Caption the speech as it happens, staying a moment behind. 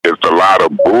lot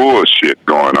of bullshit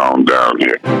going on down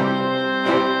here.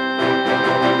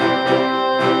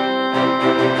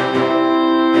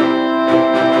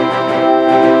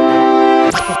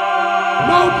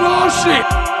 No bullshit.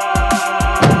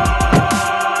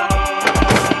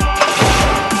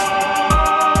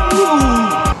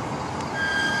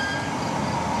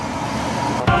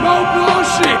 No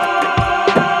bullshit.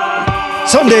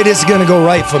 Someday this is going to go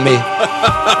right for me.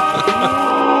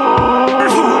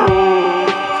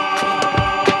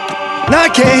 Now I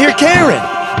can't hear Karen.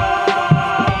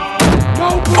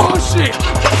 No bullshit.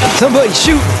 Somebody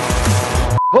shoot.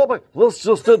 Oh my, let's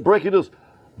just end breaking news.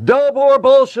 No more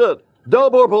bullshit. No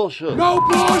more bullshit. No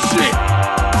bullshit.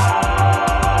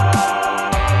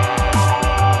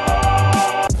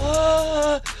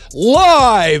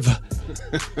 Live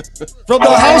from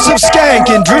the House of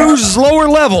Skank in Drew's lower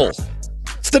level.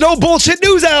 It's the No Bullshit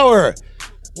News Hour,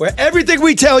 where everything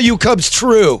we tell you comes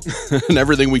true. And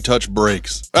everything we touch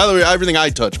breaks. By the way, everything I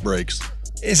touch breaks.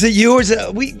 Is it you or is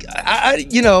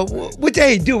it you know,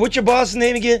 hey, dude, what's your boss's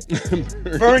name again?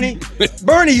 Bernie?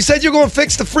 Bernie, you said you're going to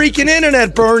fix the freaking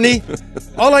internet, Bernie.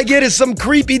 All I get is some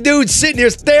creepy dude sitting here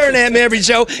staring at me every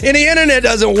show, and the internet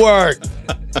doesn't work.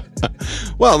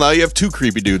 Well, now you have two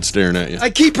creepy dudes staring at you. I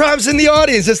keep promising the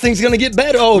audience this thing's going to get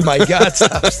better. Oh, my God,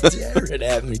 stop staring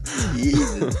at me.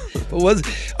 Jesus.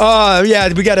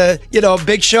 Yeah, we got a,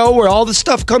 big show where all the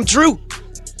stuff come true.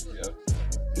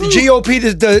 The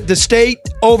GOP, the State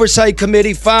Oversight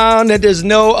Committee found that there's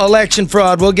no election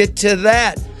fraud. We'll get to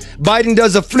that. Biden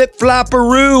does a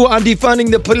flip-flopperoo on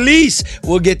defunding the police.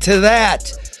 We'll get to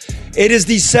that. It is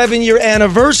the 7-year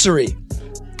anniversary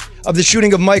of the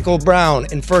shooting of Michael Brown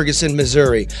in Ferguson,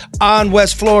 Missouri. On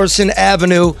West Florissant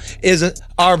Avenue is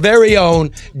our very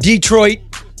own Detroit.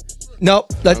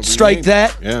 Nope, let's strike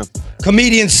that. Yeah.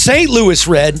 Comedian St. Louis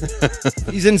Red.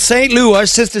 He's in St. Louis, our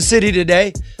sister city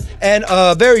today. And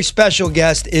a very special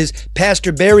guest is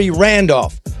Pastor Barry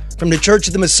Randolph from the Church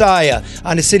of the Messiah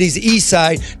on the city's east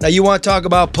side. Now, you want to talk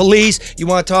about police, you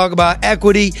want to talk about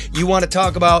equity, you want to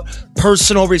talk about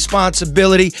personal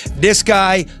responsibility. This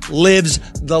guy lives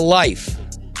the life.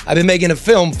 I've been making a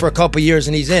film for a couple years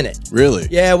and he's in it. Really?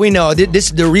 Yeah, we know.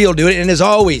 This is the real dude. And as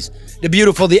always, the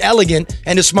beautiful, the elegant,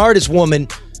 and the smartest woman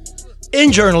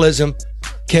in journalism,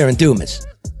 Karen Dumas.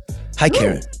 Hi,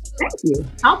 Karen. Thank you.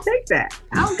 I'll take that.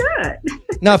 I'm good.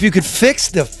 Now, if you could fix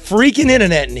the freaking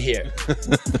internet in here.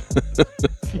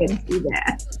 Can't do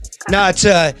that. No, it's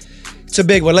a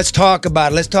big one. Let's talk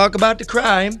about it. Let's talk about the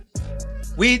crime.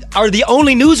 We are the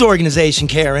only news organization,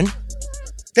 Karen,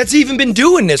 that's even been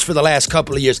doing this for the last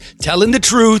couple of years. Telling the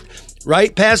truth,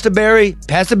 right, Pastor Barry?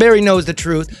 Pastor Barry knows the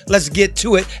truth. Let's get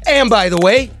to it. And by the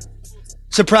way,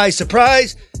 surprise,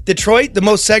 surprise, Detroit, the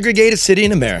most segregated city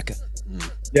in America.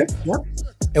 Yep.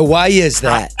 And why is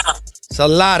that? It's a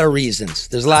lot of reasons.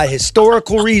 There's a lot of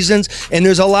historical reasons, and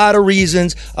there's a lot of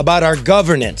reasons about our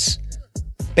governance.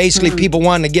 Basically, people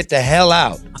wanting to get the hell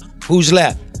out. Who's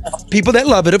left? People that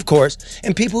love it, of course,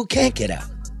 and people who can't get out.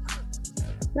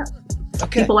 Yeah.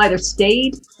 Okay. People either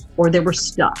stayed or they were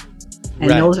stuck. And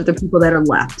Right. those are the people that are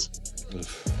left.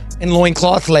 And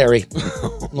Loincloth Larry.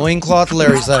 Loincloth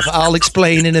Larry's left. I'll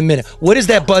explain in a minute. What is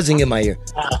that buzzing in my ear?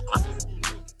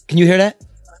 Can you hear that?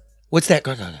 What's that?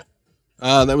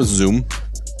 That was Zoom.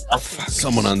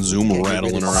 Someone on Zoom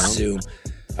rattling around. Zoom.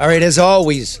 All right, as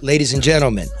always, ladies and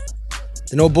gentlemen,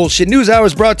 the No Bullshit News Hour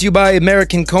is brought to you by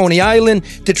American Coney Island,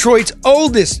 Detroit's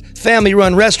oldest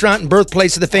family-run restaurant and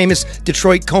birthplace of the famous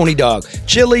Detroit Coney dog.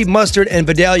 Chili, mustard, and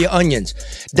Vidalia onions.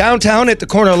 Downtown at the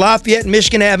corner of Lafayette and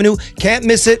Michigan Avenue. Can't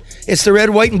miss it. It's the red,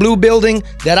 white, and blue building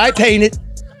that I painted.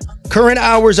 Current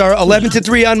hours are 11 to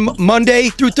 3 on Monday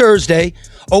through Thursday.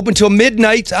 Open till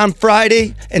midnight on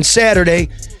Friday and Saturday,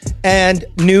 and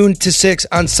noon to 6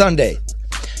 on Sunday.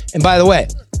 And by the way,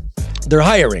 they're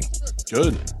hiring.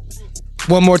 Good.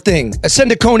 One more thing.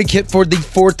 Send a Coney kit for the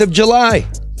 4th of July,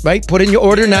 right? Put in your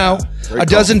order now. Very a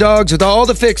dozen dogs with all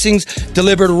the fixings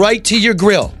delivered right to your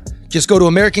grill. Just go to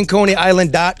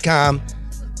AmericanConeyIsland.com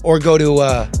or go to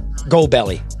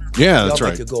Goldbelly. Yeah, that's Y'all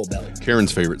right. make a Goldbelly.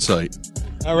 Karen's favorite site.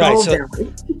 All right. So,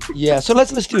 Goldberry. so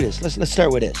let's do this. Let's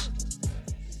start with this.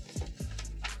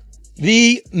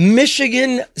 The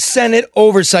Michigan Senate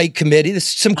Oversight Committee, this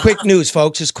is some quick news,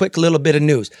 folks, just quick little bit of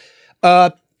news,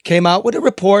 came out with a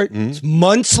report. It's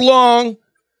months long,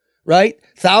 right?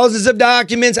 Thousands of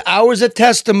documents, hours of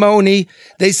testimony.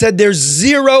 They said there's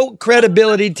zero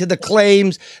credibility to the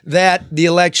claims that the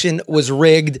election was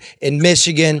rigged in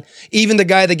Michigan. Even the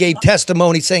guy that gave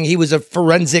testimony saying he was a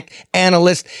forensic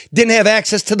analyst didn't have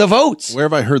access to the votes. Where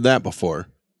have I heard that before?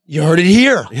 You heard it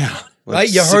here. Yeah. Right?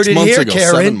 You heard it here,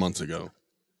 Karen. 7 months ago.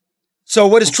 So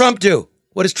what does Trump do?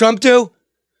 What does Trump do?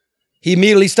 He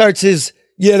immediately starts his,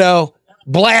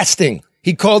 blasting.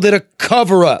 He called it a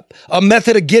cover-up, a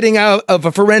method of getting out of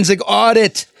a forensic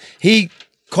audit. He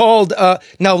called,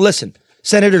 now listen,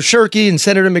 Senator Shirkey and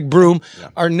Senator McBroom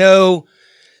are no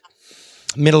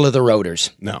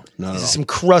middle-of-the-roaders. No, not at all. Some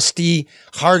crusty,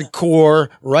 hardcore,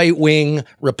 right-wing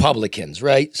Republicans,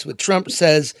 right? So what Trump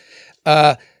says,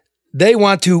 they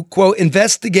want to, quote,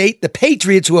 investigate the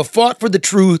patriots who have fought for the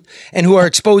truth and who are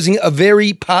exposing a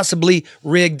very possibly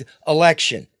rigged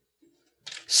election.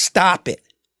 Stop it.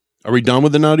 Are we done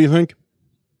with it now, do you think?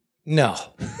 No.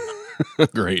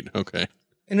 Great. Okay.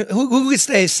 And who gets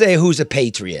to say who's a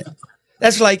patriot?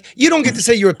 That's like, you don't get to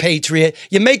say you're a patriot.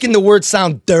 You're making the word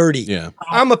sound dirty. Yeah.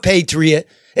 I'm a patriot.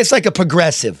 It's like a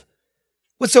progressive.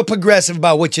 What's so progressive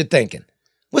about what you're thinking?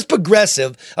 What's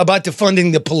progressive about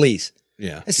defunding the police?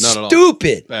 Yeah. It's not at all.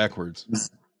 stupid. Backwards.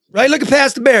 Right? Look at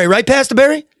Pastor Barry. Right, Pastor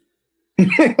Barry?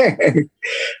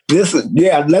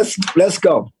 Let's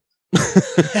go.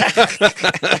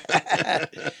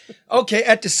 Okay,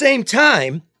 at the same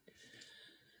time,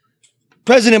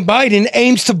 President Biden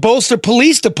aims to bolster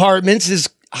police departments as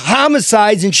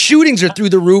homicides and shootings are through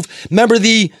the roof. Remember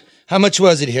how much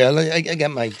was it here? I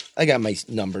got my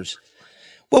numbers.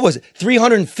 What was it?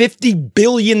 $350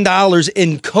 billion in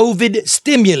COVID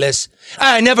stimulus.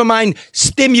 Never mind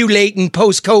stimulating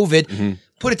post-COVID. Mm-hmm.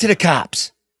 Put it to the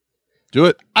cops. Do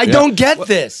it. I don't get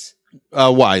this.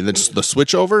 Why? That's the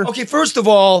switchover? Okay, first of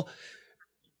all,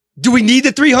 do we need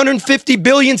the $350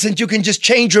 billion since you can just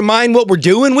change your mind what we're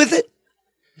doing with it?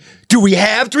 Do we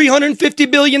have $350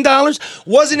 billion?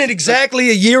 Wasn't it exactly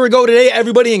a year ago today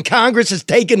everybody in Congress has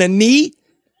taken a knee?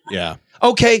 Yeah.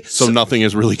 Okay. So nothing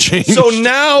has really changed. So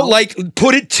now,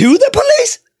 put it to the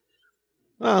police?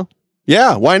 Well,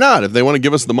 yeah, why not? If they want to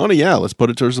give us the money, let's put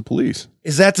it towards the police.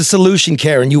 Is that the solution,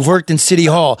 Karen? You've worked in City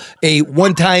Hall, a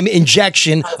one-time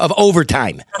injection of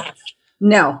overtime.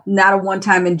 No, not a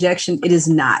one-time injection. It is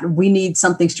not. We need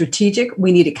something strategic.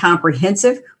 We need it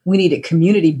comprehensive. We need it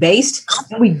community-based.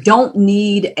 We don't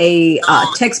need a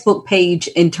textbook page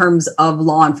in terms of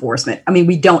law enforcement. I mean,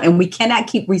 we don't. And we cannot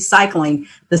keep recycling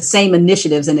the same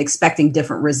initiatives and expecting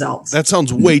different results. That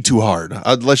sounds way too hard.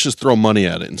 Let's just throw money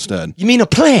at it instead. You mean a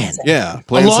plan? Yeah.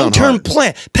 A long-term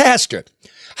plan. Pastor,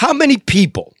 how many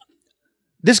people?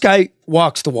 This guy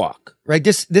walks the walk, right?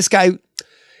 This guy...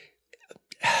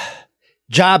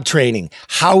 Job training,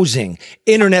 housing,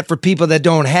 internet for people that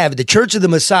don't have it. The Church of the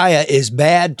Messiah is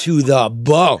bad to the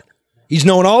bone. He's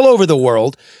known all over the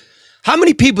world. How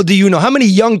many people do you know? How many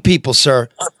young people, sir,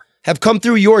 have come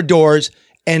through your doors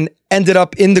and ended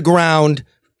up in the ground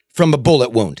from a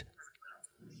bullet wound?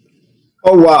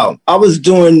 Oh, wow. I was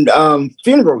doing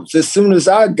funerals as soon as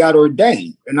I got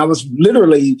ordained, and I was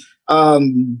literally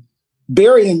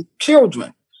burying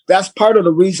children. That's part of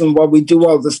the reason why we do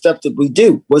all the stuff that we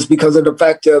do, was because of the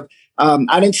fact of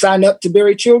I didn't sign up to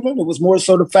bury children. It was more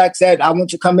so the fact that I want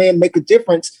to come in, make a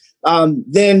difference,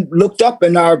 then looked up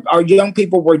and our young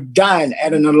people were dying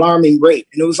at an alarming rate.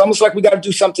 And it was almost like we got to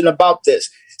do something about this.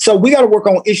 So we got to work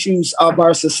on issues of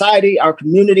our society, our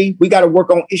community. We got to work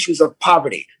on issues of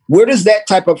poverty. Where does that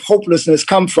type of hopelessness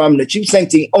come from that you think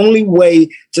the only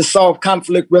way to solve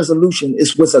conflict resolution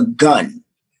is with a gun?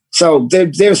 So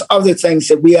there's other things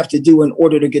that we have to do in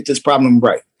order to get this problem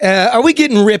right. Are we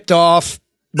getting ripped off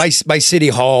by City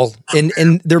Hall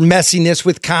and their messiness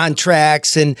with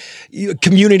contracts and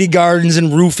community gardens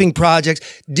and roofing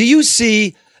projects? Do you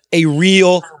see a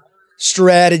real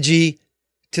strategy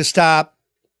to stop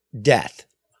death?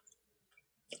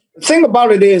 The thing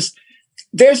about it is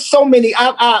there's so many,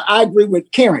 I agree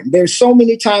with Karen. There's so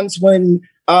many times when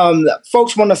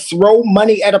folks want to throw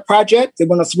money at a project. They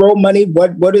want to throw money.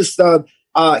 What is the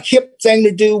hip thing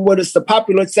to do? What is the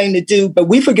popular thing to do? But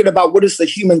we forget about what is the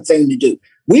human thing to do.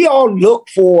 We all look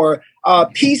for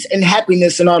peace and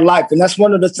happiness in our life. And that's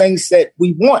one of the things that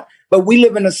we want. But we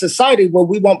live in a society where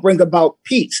we won't bring about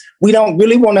peace. We don't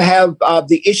really want to have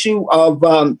the issue of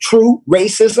true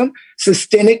racism,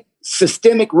 systemic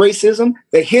racism,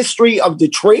 the history of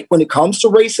Detroit when it comes to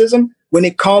racism, when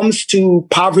it comes to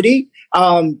poverty.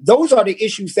 Those are the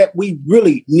issues that we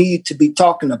really need to be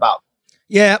talking about.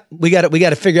 Yeah, we got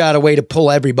to figure out a way to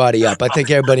pull everybody up. I think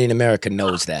everybody in America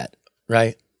knows that,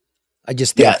 right? I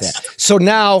just think that. So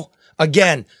now,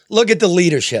 again, look at the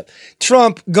leadership.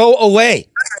 Trump, go away.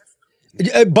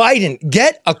 Biden,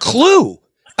 get a clue.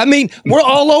 I mean, we're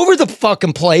all over the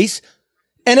fucking place,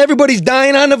 and everybody's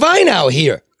dying on the vine out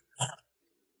here.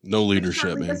 No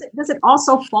leadership, man. Does it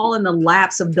also fall in the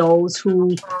laps of those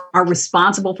who are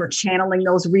responsible for channeling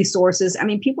those resources? I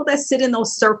mean, people that sit in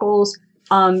those circles,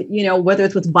 whether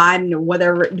it's with Biden or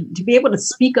whether, to be able to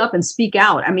speak up and speak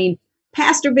out. I mean,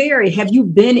 Pastor Barry, have you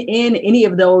been in any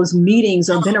of those meetings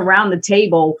or been around the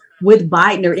table with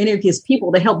Biden or any of his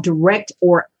people to help direct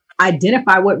or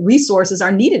identify what resources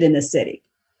are needed in the city?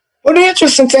 Well, the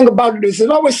interesting thing about it is it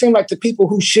always seems like the people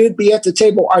who should be at the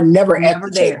table are never at the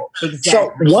there. table.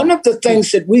 Exactly. So one of the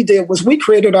things that we did was we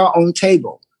created our own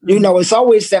table. You know, it's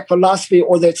always that philosophy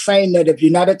or that saying that if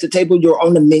you're not at the table, you're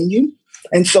on the menu.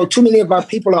 And so too many of our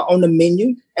people are on the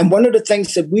menu. And one of the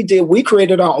things that we did, we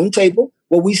created our own table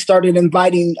where we started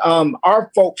inviting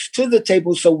our folks to the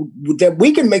table so that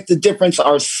we can make the difference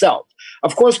ourselves.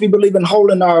 Of course, we believe in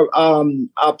holding our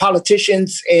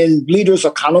politicians and leaders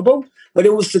accountable, but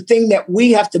it was the thing that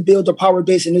we have to build a power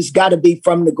base, and it's got to be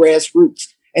from the grassroots.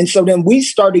 And so then we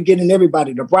started getting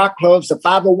everybody, the Rock Clubs, the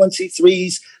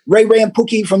 501c3s, Ray and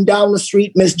Pookie from down the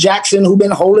street, Miss Jackson, who've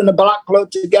been holding the Block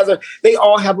Club together. They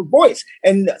all have a voice.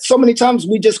 And so many times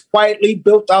we just quietly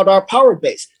built out our power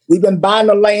base. We've been buying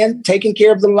the land, taking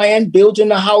care of the land, building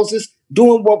the houses,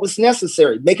 doing what was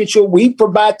necessary, making sure we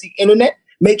provide the internet,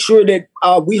 make sure that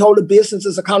we hold the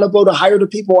businesses accountable to hire the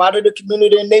people out of the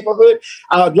community and neighborhood.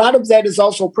 A lot of that is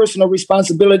also personal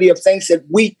responsibility of things that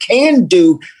we can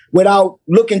do without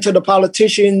looking to the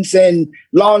politicians and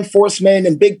law enforcement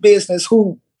and big business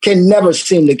who can never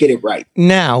seem to get it right.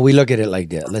 Now we look at it like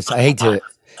this. I hate to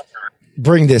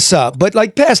bring this up, but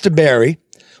like Pastor Barry,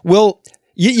 well,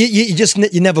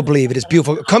 you never believe it. It's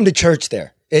beautiful. Come to church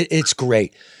there. It's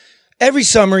great. Every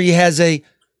summer he has a,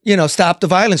 Stop the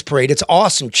Violence parade. It's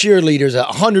awesome. Cheerleaders,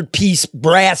 100-piece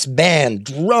brass band,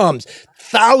 drums,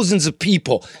 thousands of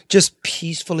people just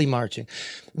peacefully marching.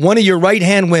 One of your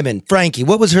right-hand women, Frankie,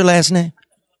 what was her last name?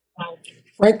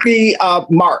 Frankie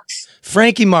Marks.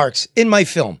 Frankie Marks, in my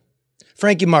film.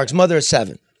 Frankie Marks, mother of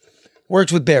 7.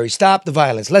 Works with Barry. Stop the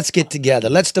violence. Let's get together.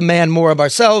 Let's demand more of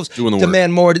ourselves.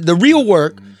 Demand more. The real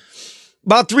work.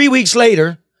 About 3 weeks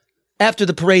later, after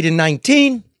the parade in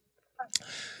 19,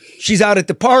 she's out at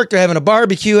the park. They're having a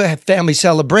barbecue, a family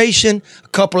celebration. A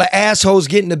couple of assholes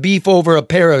getting the beef over a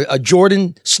pair of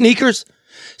Jordan sneakers.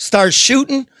 Starts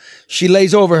shooting. She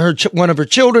lays over one of her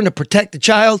children to protect the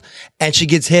child, and she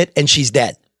gets hit, and she's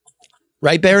dead.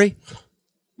 Right, Barry?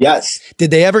 Yes.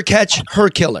 Did they ever catch her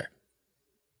killer?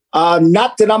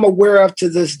 Not that I'm aware of to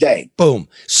this day. Boom.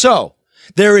 So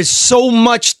there is so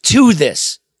much to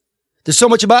this. There's so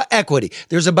much about equity.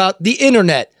 There's about the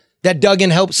internet that Duggan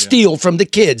helped steal from the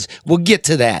kids. We'll get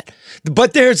to that.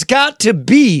 But there's got to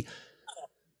be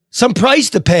some price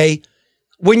to pay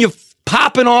when you're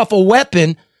popping off a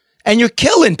weapon and you're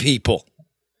killing people.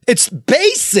 It's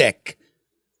basic.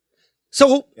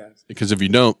 So, because if you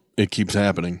don't, it keeps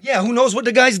happening. Yeah, who knows what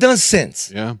the guy's done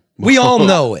since? Yeah. We all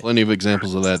know it. Plenty of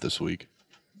examples of that this week.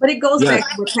 But it goes back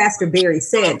to what Pastor Barry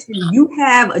said, too. You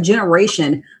have a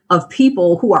generation of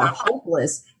people who are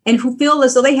hopeless and who feel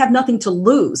as though they have nothing to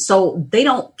lose. So they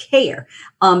don't care.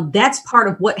 That's part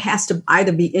of what has to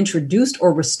either be introduced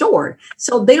or restored.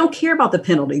 So they don't care about the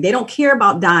penalty. They don't care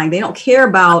about dying. They don't care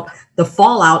about the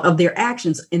fallout of their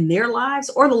actions in their lives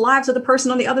or the lives of the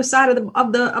person on the other side of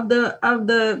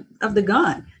the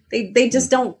gun. They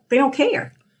just don't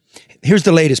care. Here's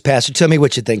the latest, Pastor. Tell me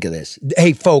what you think of this.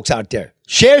 Hey, folks out there,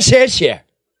 share.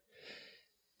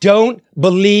 Don't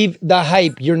believe the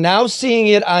hype. You're now seeing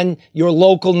it on your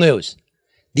local news.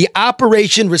 The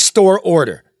Operation Restore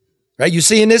Order. Right? You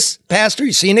seeing this, Pastor?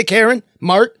 You seeing it, Karen?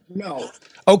 Mark? No.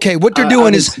 Okay, what they're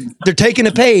doing is they're taking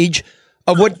a page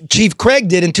of what Chief Craig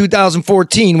did in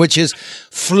 2014, which is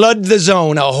flood the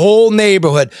zone, a whole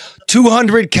neighborhood,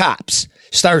 200 cops,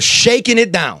 start shaking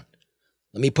it down.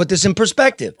 Let me put this in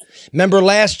perspective. Remember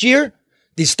last year?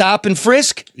 The stop and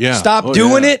frisk? Yeah. Stop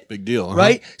doing it. Big deal.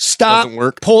 Right? Stop Doesn't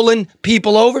work. pulling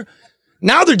people over.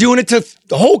 Now they're doing it to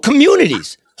the whole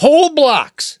communities, whole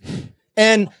blocks.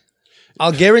 And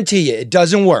I'll guarantee you, it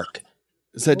doesn't work.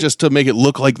 Is that just to make it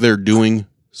look like they're doing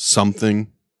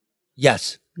something?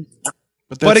 Yes.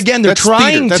 But again, they're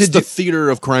trying That's to the theater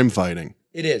of crime fighting.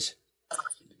 It is.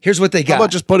 Here's what they got. How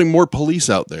about just putting more police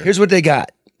out there? Here's what they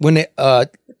got. When they,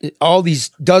 all these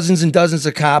dozens and dozens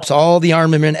of cops, all the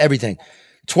armament, everything.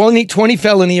 20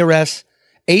 felony arrests,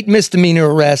 8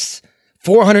 misdemeanor arrests,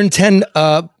 410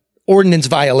 ordinance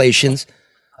violations,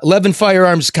 11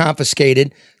 firearms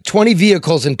confiscated, 20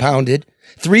 vehicles impounded,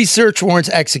 3 search warrants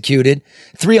executed,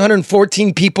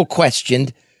 314 people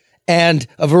questioned, and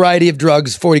a variety of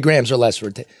drugs, 40 grams or less.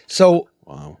 So,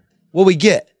 wow. What we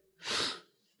get?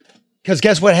 Because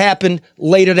guess what happened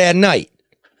later that night?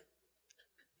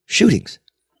 Shootings.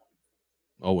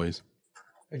 Always.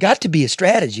 There got to be a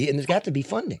strategy, and there's got to be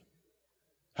funding.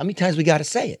 How many times we got to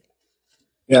say it?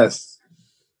 Yes.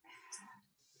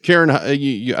 Karen,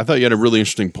 I thought you had a really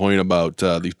interesting point about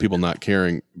these people not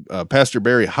caring. Pastor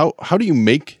Barry, how do you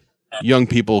make young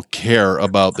people care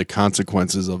about the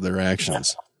consequences of their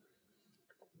actions?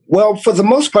 Well, for the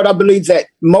most part, I believe that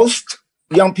most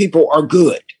young people are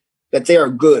good, that they are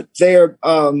good.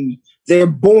 They're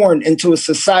born into a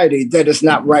society that is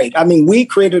not right. I mean, we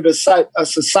created a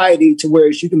society to where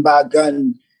you can buy a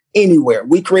gun anywhere.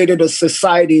 We created a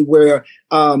society where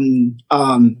 40%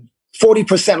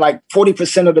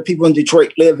 of the people in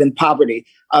Detroit live in poverty.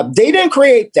 They didn't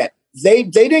create that. They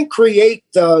didn't create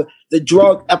the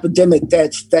drug epidemic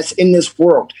that's in this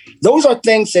world. Those are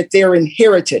things that they're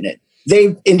inheriting.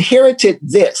 They've inherited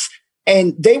this,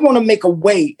 and they want to make a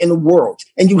way in the world.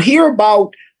 And you hear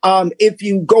about if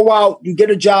you go out, you get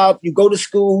a job, you go to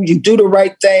school, you do the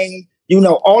right thing,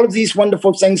 all of these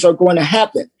wonderful things are going to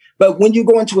happen. But when you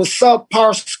go into a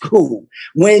subpar school,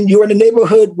 when you're in a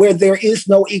neighborhood where there is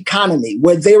no economy,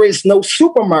 where there is no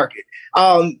supermarket,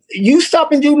 you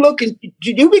stop and you look and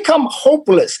you become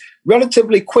hopeless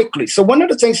relatively quickly. So one of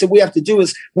the things that we have to do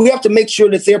is we have to make sure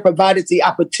that they're provided the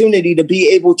opportunity to be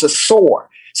able to soar.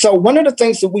 So one of the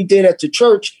things that we did at the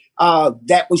church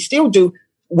that we still do,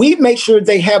 we make sure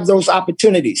they have those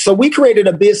opportunities. So we created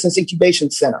a business incubation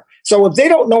center. So if they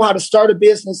don't know how to start a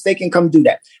business, they can come do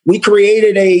that. We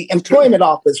created a employment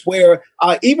office where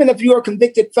even if you're a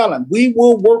convicted felon, we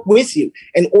will work with you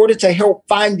in order to help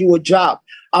find you a job.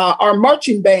 Our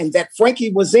marching band that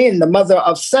Frankie was in, the mother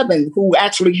of 7, who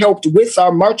actually helped with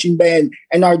our marching band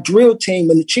and our drill team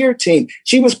and the cheer team,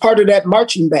 she was part of that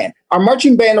marching band. Our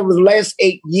marching band over the last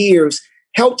 8 years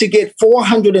helped to get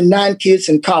 409 kids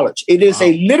in college. It is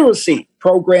a literacy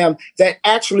program that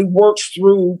actually works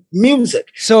through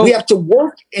music. So we have to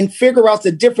work and figure out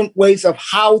the different ways of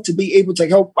how to be able to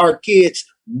help our kids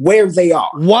where they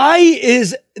are. Why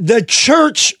is the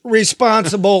church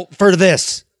responsible for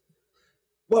this?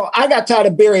 Well, I got tired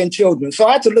of burying children, so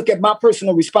I had to look at my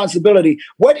personal responsibility.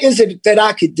 What is it that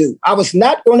I could do? I was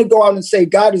not going to go out and say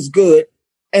God is good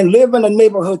and live in a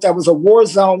neighborhood that was a war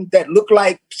zone that looked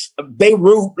like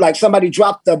Beirut, like somebody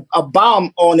dropped a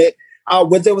bomb on it,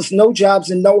 where there was no jobs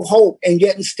and no hope, and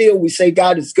yet and still we say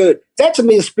God is good. That to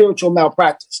me is spiritual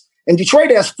malpractice. And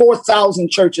Detroit has 4,000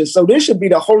 churches, so this should be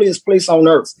the holiest place on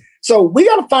earth. So we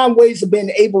got to find ways of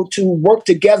being able to work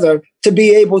together to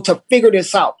be able to figure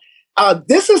this out.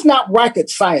 This is not rocket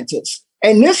scientists,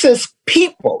 and this is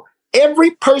people.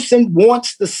 Every person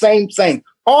wants the same thing.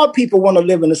 All people want to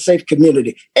live in a safe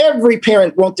community. Every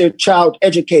parent wants their child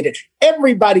educated.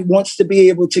 Everybody wants to be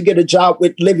able to get a job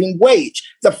with living wage.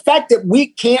 The fact that we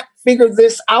can't figure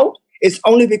this out is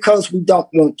only because we don't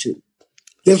want to.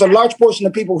 There's a large portion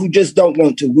of people who just don't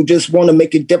want to, who just want to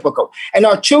make it difficult. And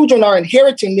our children are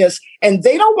inheriting this, and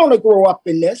they don't want to grow up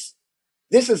in this.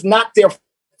 This is not their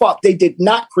fault. They did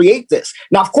not create this.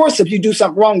 Now, of course, if you do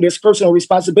something wrong, there's personal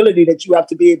responsibility that you have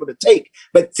to be able to take.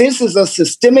 But this is a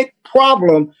systemic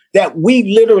problem that we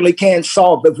literally can't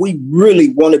solve if we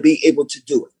really want to be able to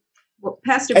do it. Well,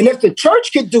 Pastor, and if the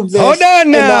church could do this, hold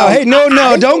on now. Hey,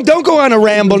 no, don't go on a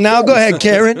ramble now. Go ahead,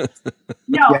 Karen.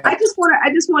 No, I just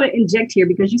want to inject here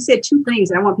because you said two things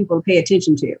that I want people to pay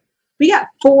attention to. We got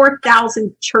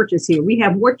 4,000 churches here. We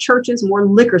have more churches, more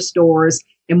liquor stores,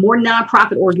 and more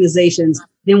nonprofit organizations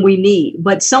than we need.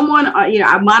 But someone,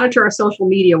 I monitor our social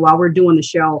media while we're doing the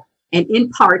show, and in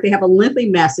part, they have a lengthy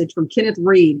message from Kenneth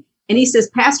Reed. And he says,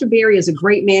 Pastor Barry is a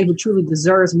great man who truly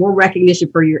deserves more recognition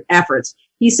for your efforts.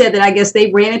 He said that I guess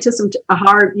they ran into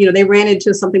they ran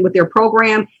into something with their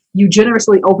program. You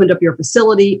generously opened up your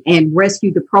facility and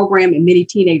rescued the program, and many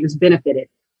teenagers benefited.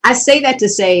 I say that to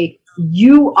say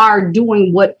you are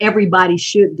doing what everybody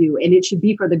should do, and it should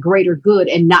be for the greater good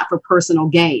and not for personal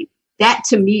gain. That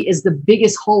to me is the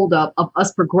biggest holdup of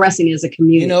us progressing as a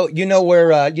community. You know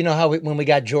where how when we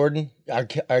got Jordan,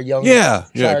 our young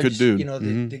good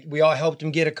dude. We all helped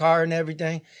him get a car and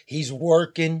everything. He's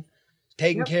working,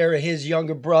 taking care of his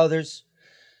younger brothers.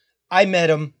 I met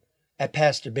him at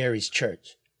Pastor Barry's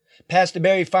church. Pastor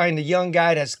Barry find a young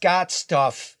guy that's got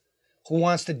stuff, who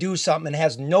wants to do something and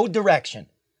has no direction,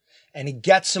 and he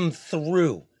gets him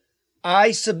through.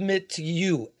 I submit to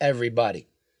you, everybody,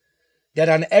 that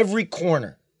on every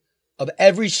corner of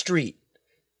every street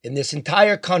in this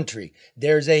entire country,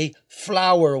 there's a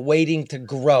flower waiting to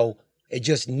grow. It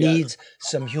just needs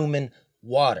some human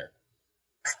water.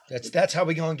 That's how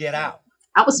we're going to get out.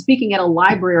 I was speaking at a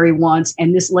library once,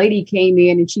 and this lady came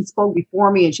in and she spoke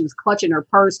before me, and she was clutching her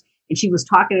purse, and she was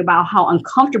talking about how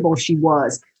uncomfortable she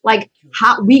was. Like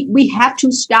how we have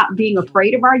to stop being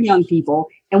afraid of our young people,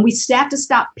 and we have to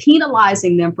stop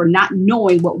penalizing them for not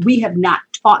knowing what we have not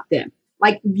taught them.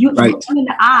 Like you look them in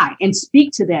the eye and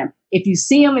speak to them. If you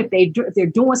see them, if they're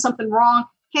doing something wrong,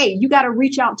 hey, you got to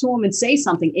reach out to them and say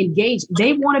something, engage.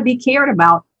 They want to be cared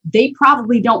about. They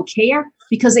probably don't care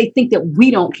because they think that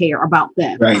we don't care about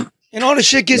them. Right. And all the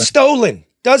shit gets stolen,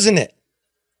 doesn't it?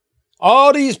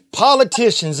 All these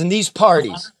politicians and these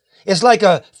parties. It's like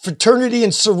a fraternity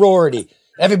and sorority.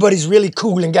 Everybody's really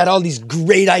cool and got all these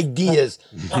great ideas.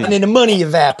 And then the money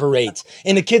evaporates.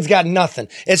 And the kids got nothing.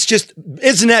 It's just,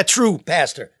 isn't that true,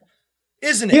 Pastor?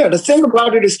 Isn't it? Yeah, the thing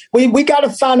about it is we got to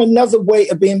find another way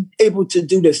of being able to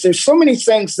do this. There's so many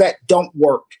things that don't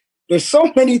work. There's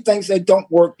so many things that don't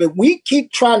work, but we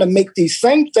keep trying to make these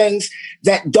same things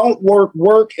that don't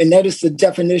work, and that is the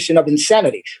definition of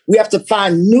insanity. We have to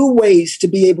find new ways to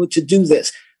be able to do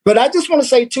this. But I just want to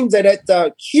say, too, that at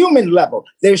the human level,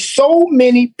 there's so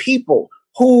many people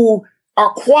who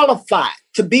are qualified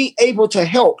to be able to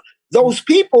help. Those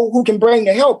people who can bring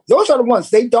the help, those are the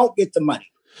ones, they don't get the money.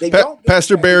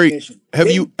 Pastor Barry, have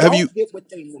you get what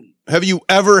they need. Have you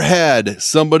ever had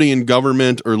somebody in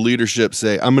government or leadership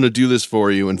say, I'm going to do this for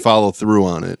you and follow through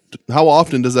on it? How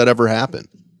often does that ever happen?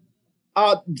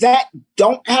 That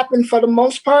don't happen for the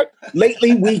most part.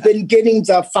 Lately, we've been getting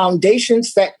the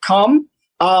foundations that come,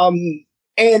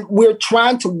 and we're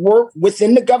trying to work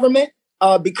within the government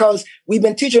because we've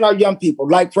been teaching our young people.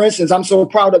 Like, for instance, I'm so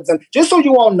proud of them. Just so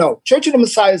you all know, Church of the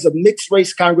Messiah is a mixed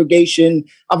race congregation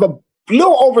of a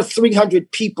little over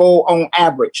 300 people on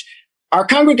average. Our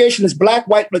congregation is Black,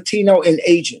 white, Latino, and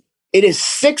Asian. It is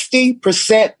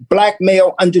 60% Black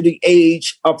male under the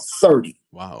age of 30.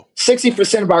 Wow.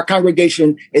 60% of our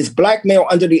congregation is Black male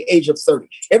under the age of 30.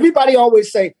 Everybody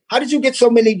always say, how did you get so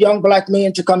many young Black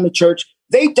men to come to church?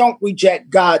 They don't reject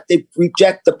God. They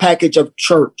reject the package of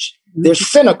church. They're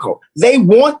cynical. They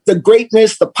want the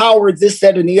greatness, the power, this,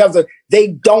 that, and the other. They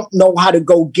don't know how to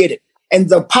go get it. And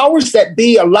the powers that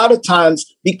be a lot of times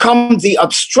become the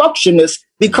obstructionists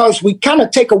because we kind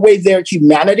of take away their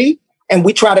humanity and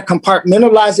we try to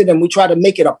compartmentalize it and we try to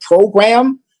make it a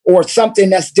program or something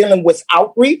that's dealing with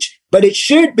outreach. But it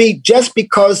should be just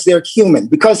because they're human,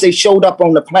 because they showed up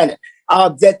on the planet,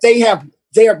 that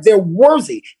they're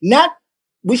worthy. Not,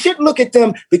 we shouldn't look at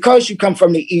them because you come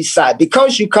from the east side,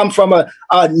 because you come from a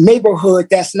neighborhood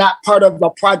that's not part of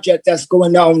a project that's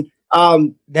going on.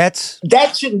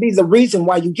 That shouldn't be the reason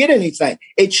why you get anything.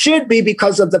 It should be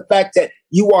because of the fact that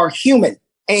you are human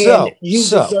and you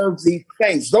deserve these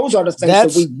things. Those are the things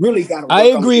that we really got to. I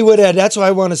agree with that. That's what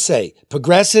I want to say.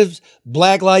 Progressives,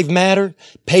 Black Lives Matter,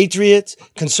 patriots,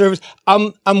 conservatives.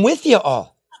 I'm with you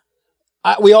all.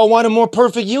 We all want a more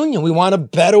perfect union. We want a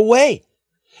better way.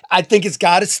 I think it's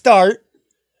got to start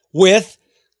with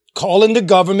calling the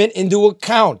government into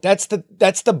account. That's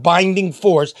the binding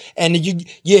force. And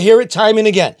you hear it time and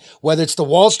again, whether it's the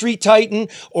Wall Street Titan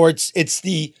or it's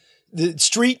the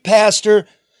street pastor.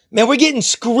 Man, we're getting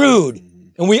screwed.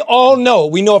 And we all know.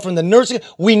 We know it from the nursing.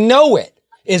 We know it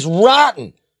is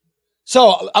rotten.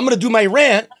 So I'm going to do my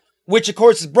rant, which of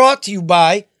course is brought to you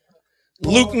by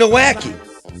Luke Nowacki.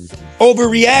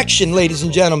 Overreaction, ladies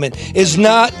and gentlemen, is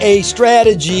not a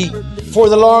strategy for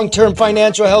the long-term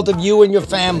financial health of you and your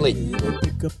family.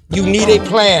 You need a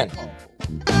plan.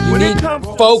 You need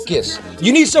focus.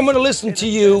 You need someone to listen to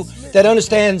you that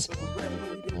understands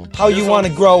how you want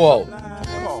to grow old,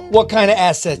 what kind of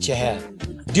assets you have.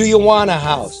 Do you want a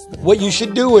house? What you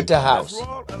should do with the house.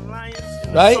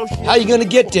 Right? How you going to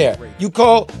get there? You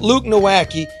call Luke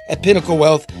Nowacki at Pinnacle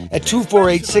Wealth at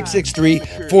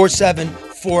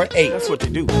 248-663-4748. That's what they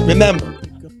do. Remember,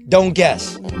 don't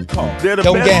guess.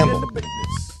 Don't gamble.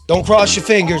 Don't cross your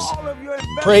fingers.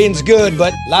 Praying's good,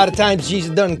 but a lot of times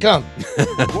Jesus doesn't come.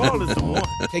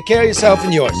 Take care of yourself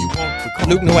and yours.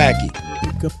 Luke Nowacki,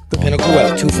 Pinnacle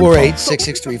Wealth,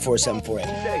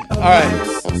 248-663-4748. All right.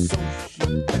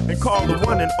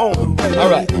 All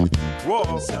right.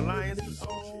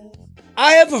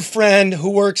 I have a friend who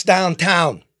works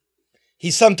downtown.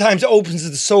 He sometimes opens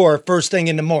the store first thing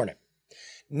in the morning.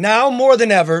 Now more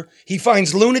than ever, he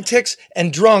finds lunatics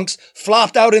and drunks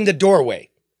flopped out in the doorway.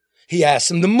 He asks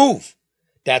them to move.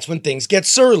 That's when things get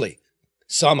surly.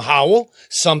 Some howl,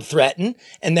 some threaten,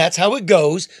 and that's how it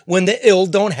goes when the ill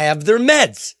don't have their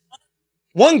meds.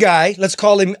 One guy, let's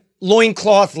call him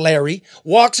Loincloth Larry,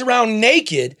 walks around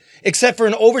naked except for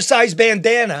an oversized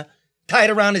bandana tied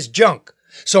around his junk.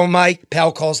 So my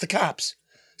pal calls the cops.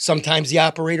 Sometimes the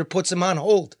operator puts him on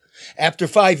hold. After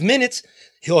 5 minutes,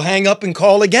 he'll hang up and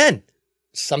call again.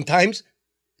 Sometimes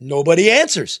nobody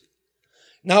answers.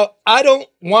 Now, I don't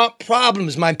want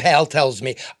problems, my pal tells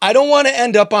me. I don't want to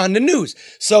end up on the news.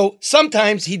 So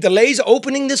sometimes he delays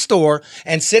opening the store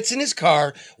and sits in his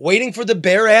car waiting for the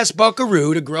bare-ass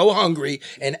buckaroo to grow hungry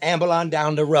and amble on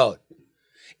down the road.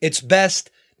 It's best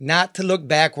not to look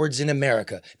backwards in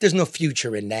America. There's no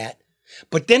future in that.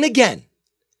 But then again,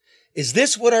 is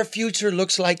this what our future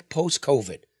looks like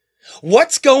post-COVID?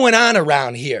 What's going on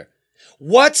around here?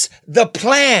 What's the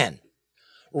plan?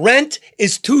 Rent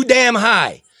is too damn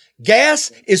high.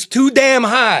 Gas is too damn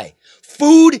high.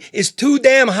 Food is too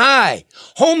damn high.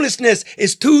 Homelessness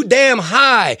is too damn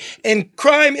high. And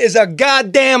crime is a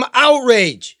goddamn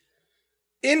outrage.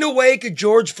 In the wake of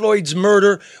George Floyd's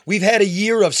murder, we've had a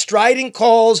year of strident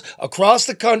calls across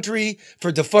the country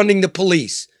for defunding the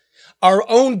police. Our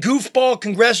own goofball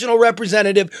congressional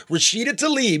representative, Rashida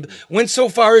Tlaib, went so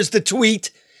far as to tweet,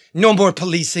 "No more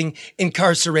policing,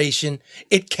 incarceration.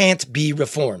 It can't be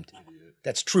reformed."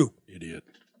 That's true. Idiot.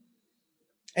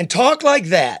 And talk like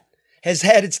that has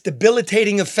had its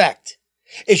debilitating effect.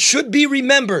 It should be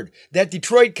remembered that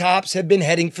Detroit cops have been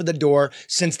heading for the door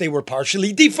since they were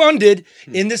partially defunded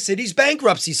in the city's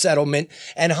bankruptcy settlement,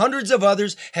 and hundreds of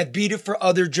others have beat it for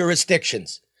other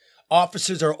jurisdictions.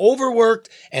 Officers are overworked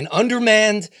and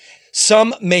undermanned.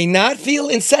 Some may not feel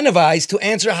incentivized to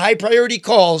answer high priority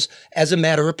calls as a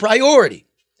matter of priority.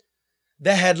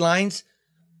 The headlines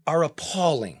are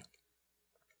appalling.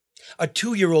 A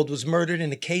 2-year-old was murdered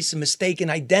in a case of mistaken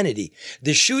identity.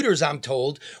 The shooters, I'm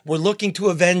told, were looking to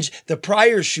avenge the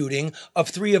prior shooting of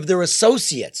 3 of their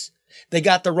associates. They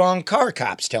got the wrong car,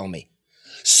 cops tell me.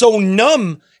 So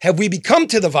numb have we become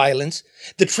to the violence,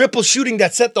 the triple shooting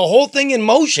that set the whole thing in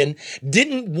motion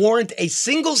didn't warrant a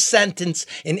single sentence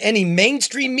in any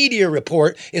mainstream media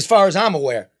report, as far as I'm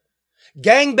aware.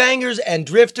 Gangbangers and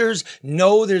drifters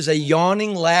know there's a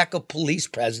yawning lack of police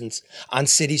presence on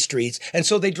city streets, and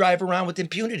so they drive around with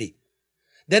impunity.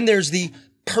 Then there's the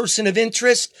person of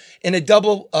interest in a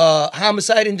double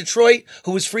homicide in Detroit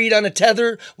who was freed on a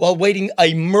tether while waiting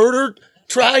a murder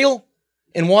trial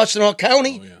in Washtenaw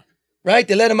County. Oh, yeah. Right?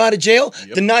 They let him out of jail.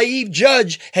 Yep. The naive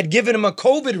judge had given him a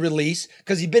COVID release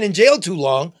because he'd been in jail too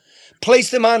long,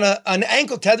 placed him on an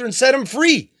ankle tether and set him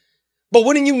free. But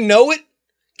wouldn't you know it?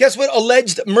 Guess what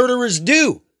alleged murderers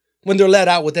do when they're let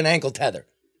out with an ankle tether?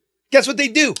 Guess what they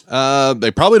do?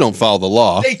 They probably don't follow the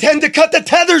law. They tend to cut the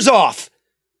tethers off,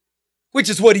 which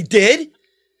is what he did.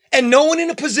 And no one in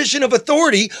a position of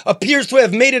authority appears to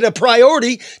have made it a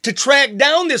priority to track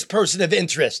down this person of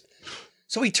interest.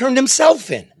 So he turned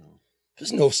himself in.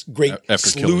 There's no great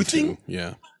sleuthing.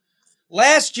 Yeah.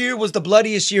 Last year was the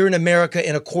bloodiest year in America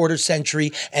in a quarter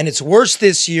century, and it's worse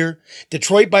this year.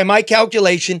 Detroit, by my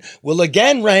calculation, will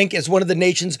again rank as one of the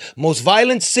nation's most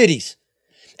violent cities.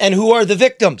 And who are the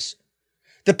victims?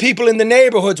 The people in the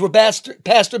neighborhoods where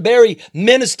Pastor Barry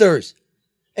ministers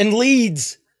and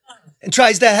leads and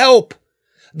tries to help.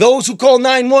 Those who call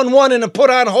 911 and are put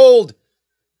on hold.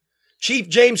 Chief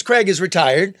James Craig is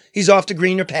retired. He's off to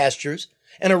greener pastures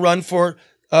and a run for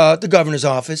the governor's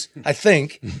office, I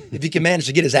think, if he can manage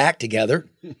to get his act together.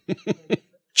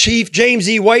 Chief James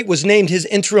E. White was named his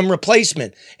interim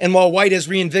replacement. And while White has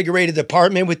reinvigorated the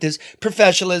department with his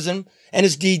professionalism and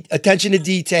his attention to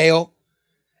detail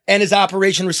and his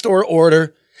Operation Restore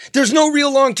Order, there's no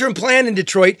real long-term plan in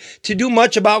Detroit to do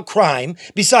much about crime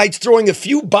besides throwing a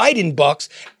few Biden bucks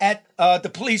at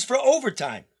the police for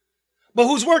overtime. But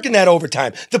who's working that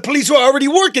overtime? The police who are already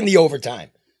working the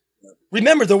overtime.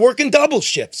 Remember, they're working double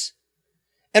shifts.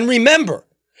 And remember,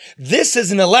 this is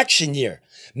an election year.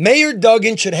 Mayor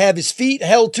Duggan should have his feet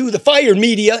held to the fire,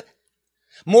 media.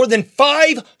 More than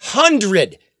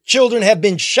 500 children have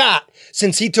been shot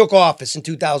since he took office in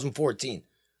 2014.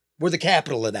 We're the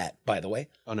capital of that, by the way.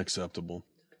 Unacceptable.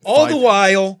 All the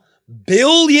while,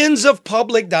 billions of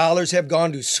public dollars have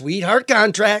gone to sweetheart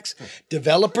contracts,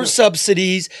 developer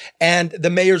subsidies, and the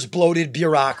mayor's bloated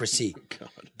bureaucracy.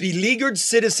 Beleaguered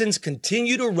citizens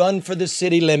continue to run for the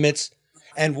city limits,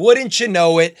 and wouldn't you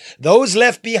know it, those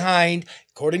left behind,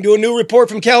 according to a new report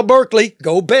from Cal Berkeley,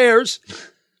 go Bears,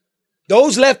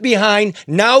 those left behind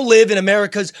now live in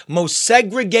America's most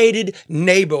segregated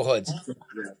neighborhoods.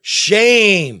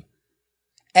 Shame.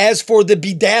 As for the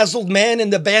bedazzled man in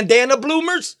the bandana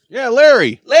bloomers? Yeah,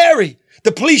 Larry,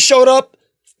 the police showed up,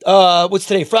 what's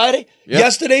today, Friday? Yep.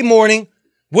 Yesterday morning,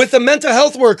 with a mental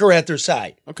health worker at their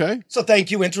side. Okay. So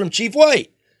thank you, Interim Chief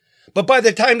White. But by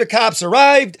the time the cops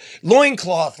arrived,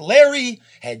 Loincloth Larry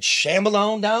had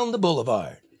shambled down the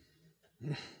boulevard.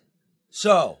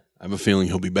 So I have a feeling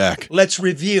he'll be back. let's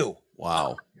review.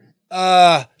 Wow.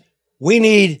 We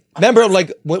need, remember,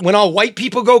 like when all white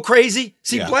people go crazy?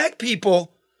 See, Yeah. black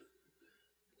people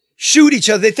shoot each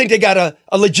other. They think they got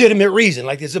a legitimate reason,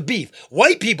 like there's a beef.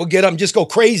 White people get them, just go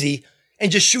crazy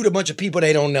and just shoot a bunch of people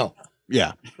they don't know.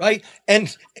 Yeah. Right?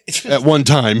 And it's At one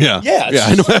time, yeah. Yeah, Yeah,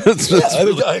 I know. it's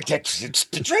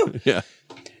the truth. Yeah.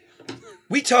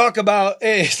 We talk about,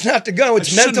 hey, it's not the gun,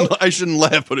 it's mental. I shouldn't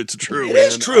laugh, but it's true. It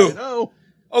is true. I know.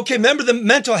 Okay, remember the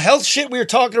mental health shit we were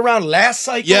talking around last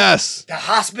cycle? Yes. The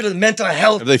hospital, the mental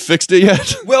health. Have they fixed it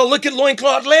yet? Well, look at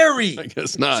Loincloth Larry. I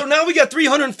guess not. So now we got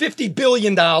 $350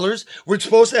 billion. We're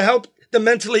supposed to help the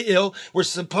mentally ill. We're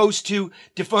supposed to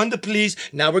defund the police.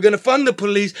 Now we're going to fund the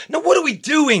police. Now what are we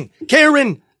doing?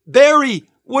 Karen, Barry,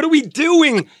 what are we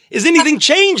doing? Is anything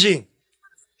changing?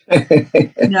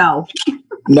 No.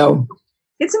 No.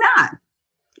 It's not.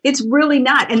 It's really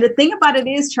not. And the thing about it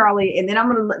is, Charlie, and then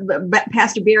I'm going to,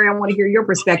 Pastor Barry, I want to hear your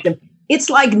perspective. It's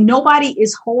like nobody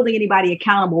is holding anybody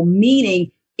accountable,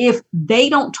 meaning if they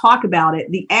don't talk about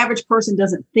it, the average person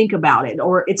doesn't think about it,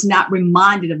 or it's not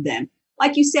reminded of them.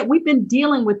 Like you said, we've been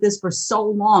dealing with this for so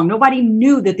long. Nobody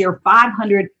knew that there are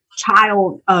 500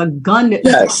 child gun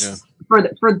Yes.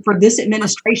 for this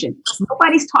administration.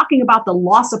 Nobody's talking about the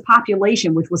loss of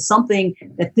population, which was something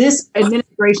that this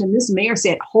administration, this mayor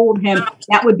said, hold him.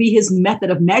 That would be his method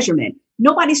of measurement.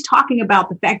 Nobody's talking about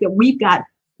the fact that we've got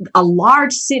a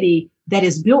large city that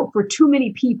is built for too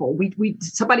many people. We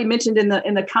somebody mentioned in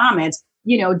the comments,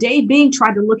 Dave Bing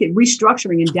tried to look at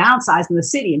restructuring and downsizing the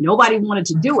city, and nobody wanted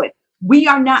to do it. We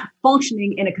are not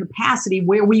functioning in a capacity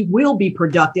where we will be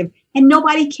productive, and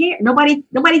nobody cares. Nobody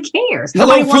cares. Hello,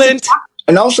 Nobody wants to Flint. talk.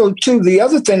 And also, too, the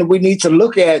other thing that we need to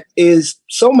look at is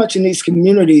so much in these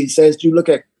communities, as you look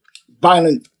at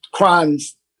violent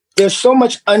crimes, there's so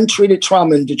much untreated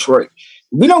trauma in Detroit.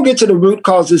 We don't get to the root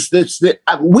causes.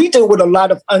 We deal with a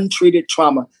lot of untreated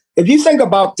trauma. If you think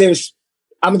about this,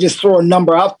 I'm going to just throw a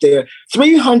number out there,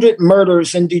 300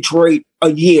 murders in Detroit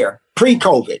a year,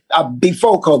 pre-COVID,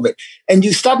 before COVID. And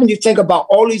you stop and you think about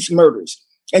all these murders.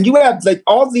 And you have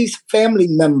all these family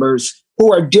members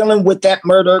who are dealing with that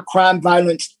murder, crime,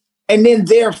 violence, and then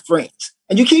their friends.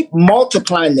 And you keep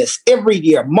multiplying this every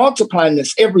year,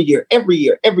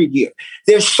 every year.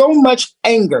 There's so much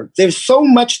anger. There's so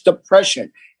much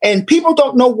depression. And people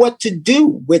don't know what to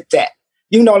do with that.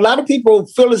 A lot of people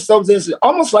feel as though there's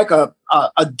almost like a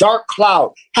dark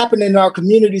cloud happening in our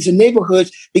communities and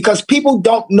neighborhoods because people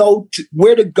don't know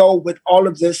where to go with all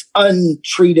of this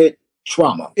untreated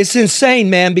trauma. It's insane,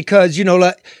 man, because,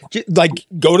 like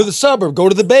go to the suburb, go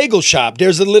to the bagel shop.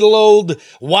 There's a little old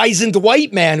wizened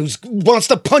white man who wants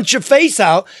to punch your face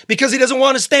out because he doesn't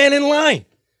want to stand in line.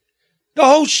 The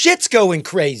whole shit's going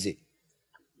crazy.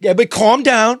 Yeah, but calm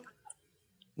down.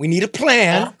 We need a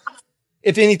plan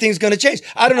if anything's going to change.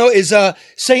 I don't know. Is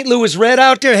St. Louis Red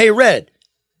out there? Hey, Red.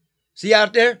 Is he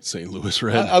out there? St. Louis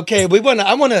Red. Okay, I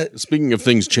want to. Speaking of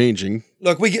things changing.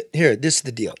 Look, this is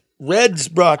the deal. Red's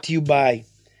brought to you by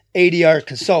ADR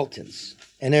Consultants.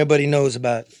 And everybody knows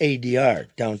about ADR,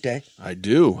 don't they? I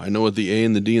do. I know what the A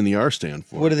and the D and the R stand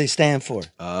for. What do they stand for?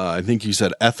 I think you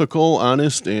said ethical,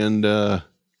 honest, and on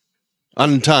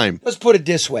time. Let's put it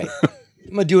this way.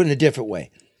 I'm going to do it in a different way.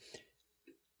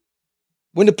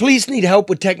 When the police need help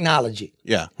with technology.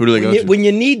 Yeah. Who do they go to? When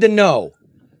you need to know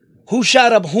who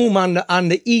shot up whom on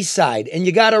the east side, and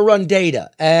you got to run data,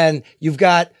 and you've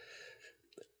got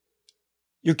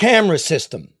your camera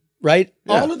system, right?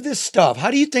 Yeah. All of this stuff. How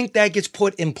do you think that gets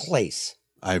put in place?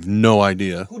 I have no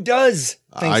idea. Who does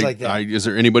things like that? Is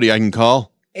there anybody I can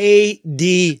call?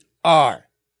 ADR.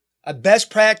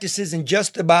 Best practices in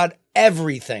just about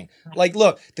everything. Like,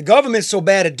 look, the government's so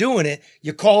bad at doing it,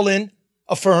 you call in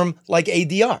a firm like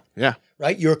ADR. Yeah.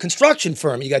 Right? You're a construction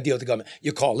firm. You got to deal with the government.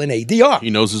 You call in ADR. He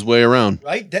knows his way around.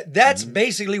 Right? That's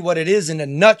basically what it is in a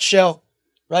nutshell.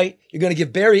 Right? You're going to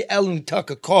give Barry Ellentuck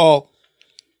a call.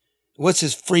 What's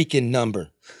his freaking number?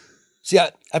 See,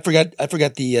 I forgot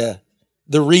the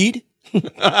read,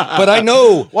 but I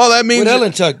know. Well, that means what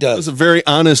Ellentuck does. That's a very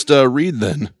honest read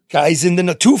then. Guys, in the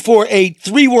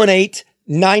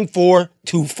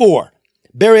 248-318-9424.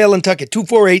 Barry Ellentuck at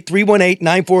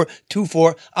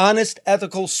 248-318-9424. Honest,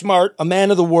 ethical, smart, a man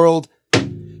of the world.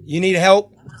 You need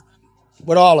help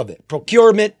with all of it.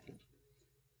 Procurement,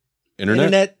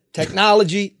 internet,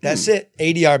 technology. That's it.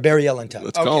 ADR, Barry Ellentuck.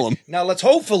 Let's call him. Now let's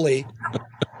hopefully.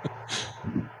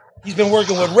 He's been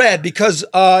working with Red because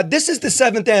this is the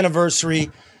 7th anniversary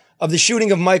of the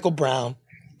shooting of Michael Brown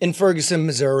in Ferguson,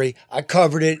 Missouri. I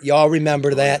covered it. Y'all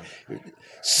remember that.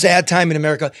 Sad time in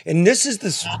America. And this is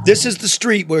the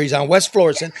street where he's on West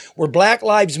Florissant, where Black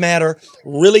Lives Matter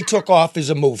really took off as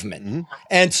a movement. Mm-hmm.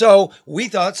 And so we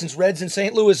thought, since Red's in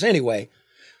St. Louis anyway,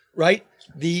 right?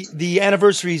 The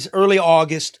anniversary's early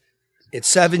August. It's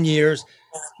 7 years.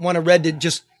 Wanted Red to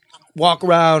just walk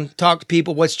around, talk to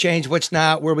people, what's changed, what's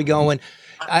not, where are we going.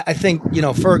 I think,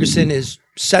 Ferguson is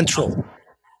central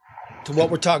to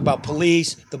what we're talking about.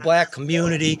 Police, the black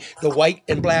community, the white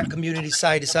and black community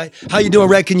side to side. How you doing,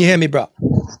 Red? Can you hear me, bro?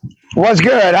 What's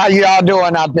good? How you all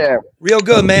doing out there? Real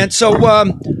good, man. So,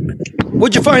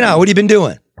 what'd you find out? What have you been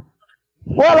doing?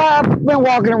 Well, I've been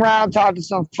walking around, talking to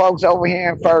some folks over here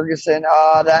in Ferguson.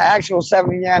 The actual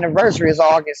 70th anniversary is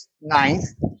August 9th.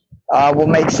 We'll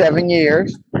make 7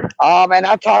 years. And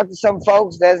I talked to some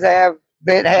folks that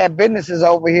had businesses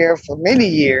over here for many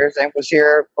years and was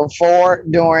here before,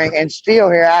 during, and still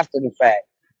here after the fact.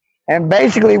 And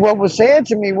basically what was said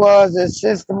to me was that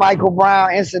since the Michael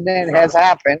Brown incident has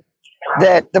happened,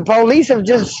 that the police have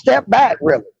just stepped back,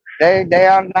 really. They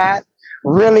are not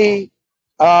really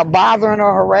bothering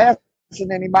or harassing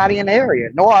anybody in the area,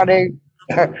 nor are they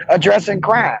addressing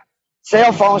crime.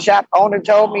 Cell phone shop owner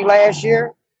told me last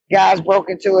year, guys broke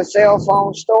into a cell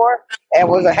phone store and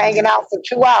was hanging out for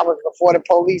 2 hours before the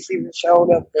police even showed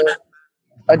up to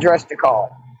address the call.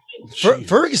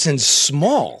 Ferguson's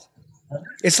small.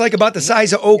 It's like about the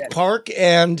size of Oak Park,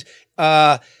 and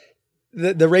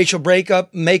the racial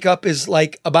makeup is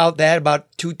like about that,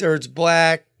 about 2/3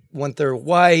 black, 1/3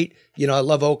 white. You know, I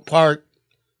love Oak Park.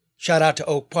 Shout out to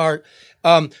Oak Park.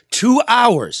 2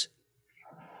 hours.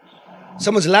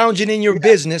 Someone's lounging in your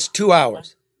business, 2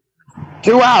 hours.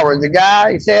 2 hours. The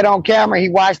guy, he said on camera, he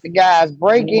watched the guys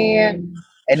break in,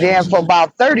 and then for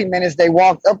about 30 minutes, they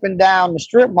walked up and down the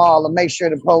strip mall to make sure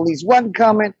the police wasn't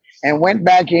coming, and went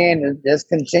back in and just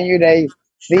continued a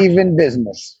thieving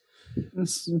business.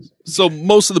 So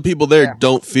most of the people there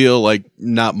don't feel like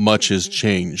not much has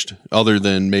changed, other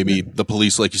than maybe the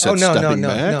police, like you said, stepping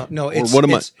back. No. It's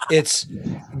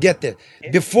get this.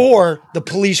 Before the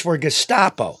police were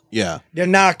Gestapo. Yeah, they're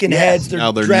knocking heads.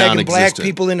 They're dragging black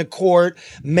people into court,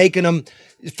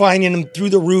 finding them through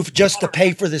the roof just to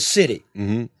pay for the city.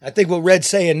 Mm-hmm. I think what Red's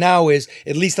saying now is,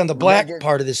 at least on the black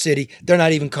part of the city, they're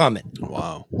not even coming.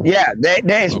 Wow. Yeah,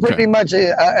 they pretty much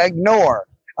ignore.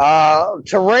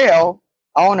 Terrell,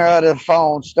 owner of the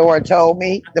phone store, told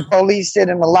me the police sit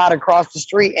in a lot across the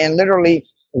street and literally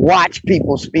watch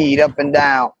people speed up and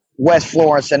down West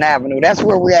Florissant Avenue. That's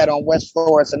where we're at, on West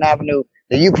Florissant Avenue.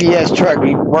 The UPS truck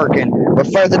be working, but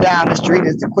further down the street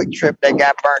is the Quick Trip that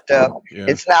got burnt up. Yeah.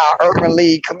 It's now Urban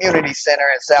League Community Center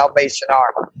and Salvation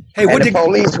Army. Hey, and the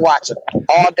police watch it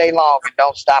all day long and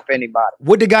don't stop anybody.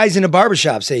 What the guys in the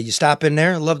barbershop say? You stop in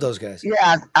there? I love those guys.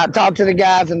 Yeah, I talked to the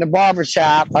guys in the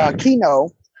barbershop, Keno,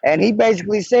 and he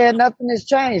basically said nothing has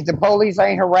changed. The police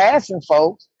ain't harassing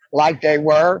folks like they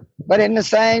were. But in the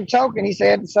same token, he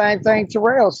said the same thing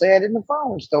Terrell said in the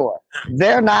phone store.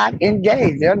 They're not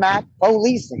engaged. They're not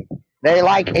policing. They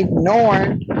like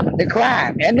ignoring the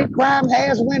crime. And the crime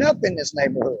has went up in this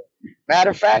neighborhood. Matter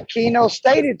of fact, Keno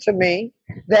stated to me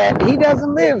that he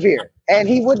doesn't live here and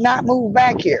he would not move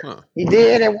back here. He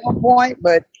did at one point,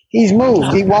 but he's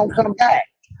moved. He won't come back.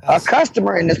 A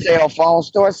customer in the cell phone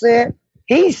store said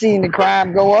he's seen the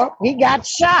crime go up. He got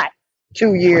shot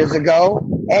 2 years ago,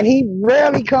 and he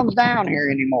rarely comes down here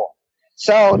anymore.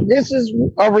 So this is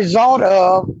a result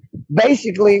of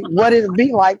basically what it'd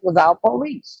be like without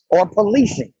police or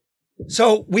policing.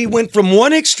 So we went from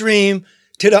one extreme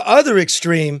to the other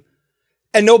extreme,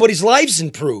 and nobody's lives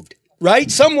improved,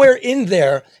 right? Somewhere in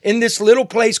there, in this little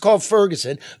place called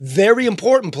Ferguson, very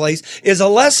important place, is a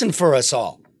lesson for us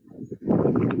all.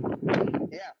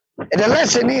 Yeah. And the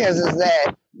lesson is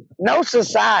that no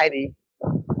society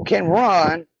can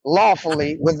run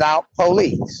lawfully without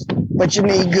police, but you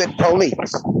need good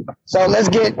police. So let's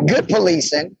get good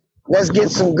policing. Let's get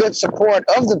some good support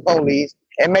of the police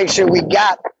and make sure we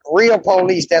got real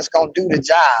police that's going to do the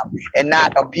job and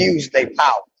not abuse their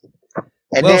power.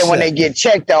 And then when they get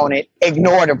checked on it,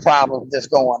 ignore the problem that's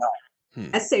going on.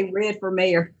 I say Red for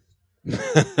mayor.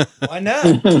 Why not?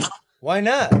 Why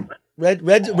not?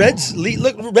 Red's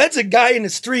a guy in the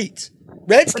streets.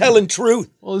 Red's telling truth.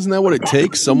 Well, isn't that what it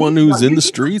takes? Someone who's in the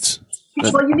streets?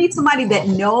 Well, you need somebody that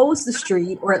knows the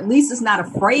street, or at least is not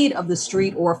afraid of the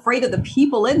street or afraid of the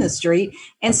people in the street,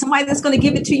 and somebody that's going to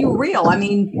give it to you real.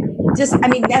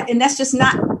 That's just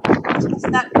not,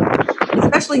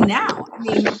 especially now.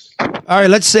 All right,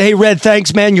 let's say, hey, Red,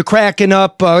 thanks, man. You're cracking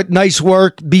up. Nice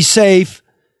work. Be safe.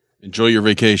 Enjoy your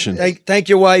vacation. Thank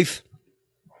your wife.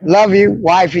 Love you,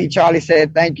 wifey. Charlie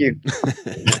said, thank you.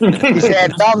 He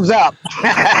said, thumbs up.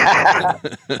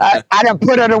 I done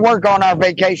put her to work on our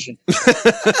vacation.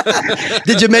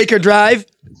 Did you make her drive?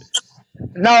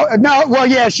 No. Well,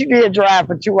 yeah, she did drive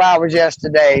for 2 hours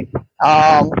yesterday.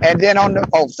 And then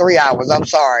 3 hours. I'm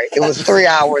sorry. It was 3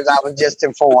 hours. I was just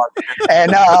informed.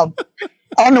 And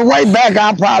on the way back,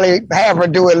 I'll probably have her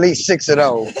do at least 6 of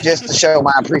those just to show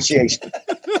my appreciation.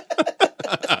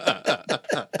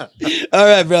 All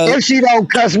right, brother. If she don't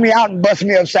cuss me out and bust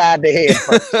me upside the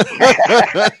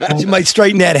head. She might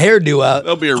straighten that hairdo out.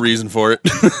 There'll be a reason for it.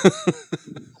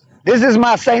 This is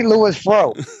my St. Louis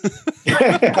fro.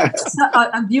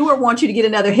 A viewer wants you to get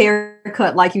another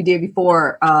haircut like you did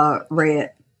before,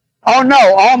 Red. Oh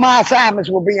no, all my assignments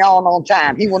will be on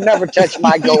time. He will never touch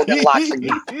my golden locks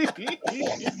again.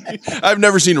 I've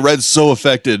never seen Red so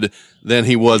affected than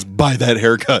he was by that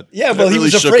haircut. Yeah, well, That he really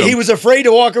was shook afraid. him. He was afraid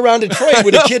to walk around Detroit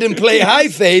with a kid and play high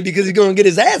fade because he's going to get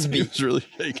his ass He beat. was really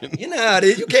shaking. You know how it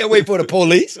is. You can't wait for the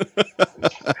police.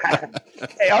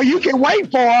 Oh, you can wait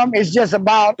for him. It's just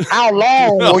about how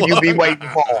long will you be waiting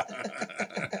for him?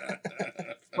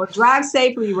 Well, drive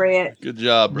safely, Red. Good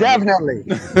job, brother.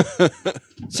 Definitely.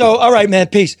 So, all right, man,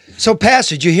 peace. So,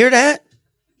 Pastor, did you hear that?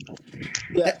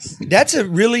 Yes. That's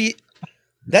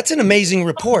an amazing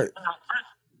report.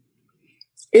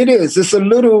 It is. It's a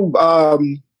little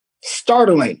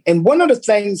startling. And one of the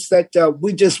things that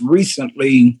we just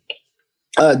recently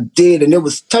did, and it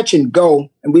was touch and go,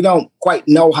 and we don't quite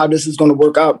know how this is going to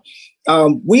work out.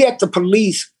 We had the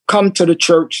police come to the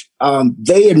church.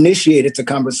 They initiated the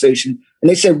conversation, and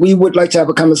they said, we would like to have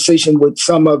a conversation with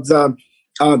some of the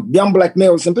young black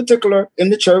males in particular in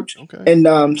the church,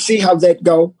 and see how that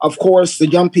go. Of course, the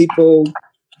young people,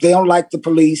 they don't like the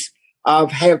police.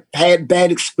 Have had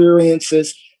bad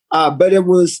experiences, but it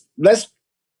was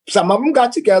some of them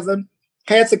got together,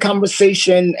 had the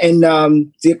conversation, and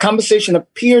the conversation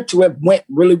appeared to have went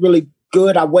really, really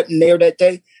good. I wasn't there that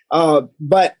day,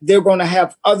 but they're going to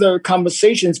have other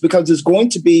conversations because it's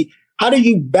going to be, how do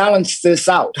you balance this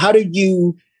out? How do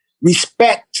you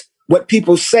respect what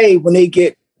people say when they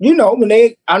get, when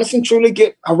they honestly and truly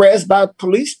get harassed by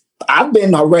police? I've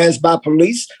been harassed by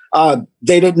police.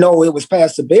 They didn't know it was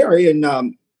Pastor Barry, and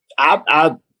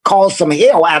I caused some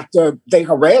hell after they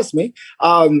harassed me.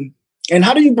 And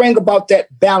how do you bring about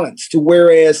that balance to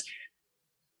whereas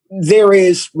there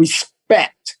is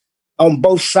respect on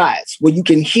both sides, where you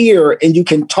can hear and you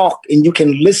can talk and you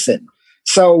can listen?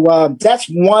 So that's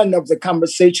one of the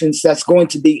conversations that's going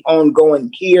to be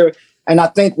ongoing here. And I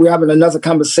think we're having another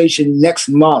conversation next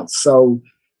month. So,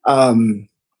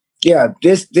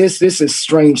 this is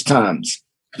strange times.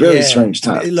 Very strange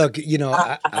times. Look,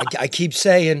 I keep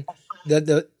saying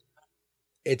that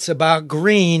it's about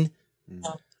green.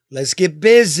 Let's get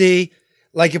busy.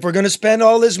 Like, if we're going to spend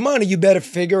all this money, you better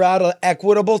figure out an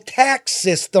equitable tax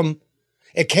system.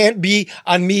 It can't be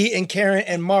on me and Karen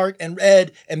and Mark and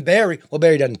Ed and Barry. Well,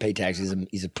 Barry doesn't pay taxes.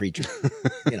 He's a preacher.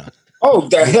 Oh,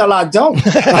 the hell I don't.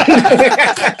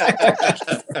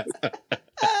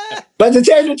 But to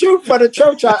tell you the truth, for the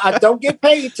church, I don't get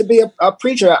paid to be a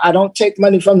preacher. I don't take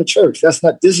money from the church. This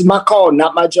is my call,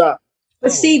 not my job.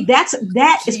 But see,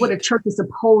 that is what a church is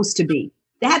supposed to be.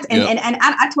 And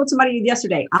I told somebody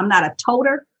yesterday, I'm not a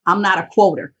toter. I'm not a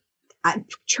quoter.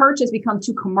 Church has become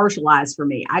too commercialized for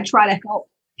me. I try to help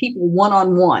people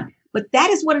one-on-one. But that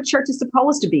is what a church is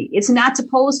supposed to be. It's not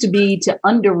supposed to be to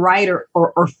underwrite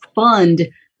or fund,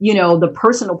 the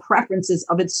personal preferences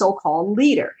of its so-called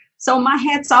leader. So my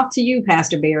hat's off to you,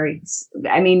 Pastor Barry.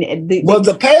 I mean,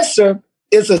 the pastor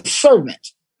is a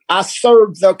servant. I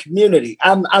serve the community.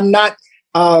 I'm not.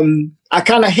 I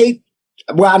kind of hate.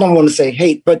 Well, I don't want to say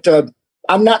hate, but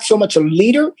I'm not so much a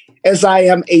leader as I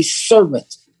am a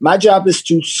servant. My job is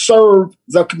to serve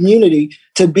the community,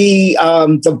 to be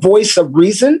the voice of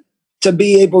reason, to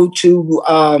be able to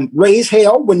raise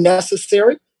hell when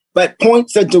necessary, but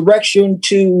point the direction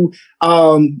to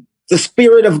the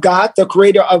Spirit of God, the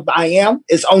creator of I am,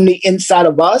 is only inside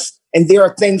of us. And there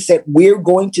are things that we're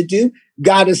going to do.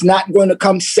 God is not going to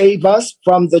come save us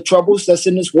from the troubles that's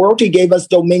in this world. He gave us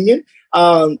dominion.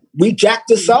 We jacked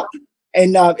this up,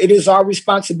 and it is our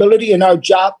responsibility and our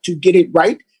job to get it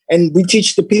right. And we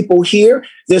teach the people here,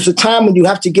 there's a time when you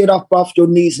have to get up off your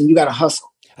knees and you got to hustle.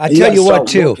 I tell you what,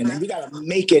 too. You got to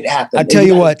make it happen. I tell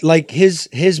you what, like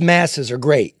his masses are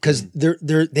great because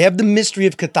they have the mystery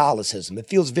of Catholicism. It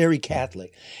feels very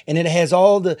Catholic, and it has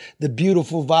all the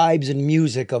beautiful vibes and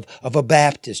music of a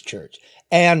Baptist church.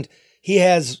 And he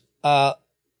has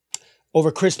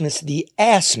over Christmas the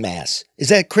Ass Mass. Is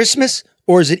that Christmas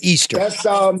or is it Easter?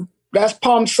 That's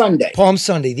Palm Sunday. Palm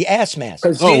Sunday, the Ass Mass.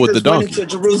 Because with the Jesus donkey. went into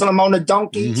Jerusalem on a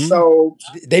donkey, so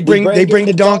They bring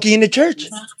the donkey into church.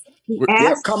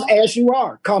 Yeah, come as you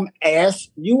are. Come as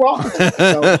you are.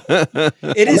 So,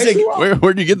 It is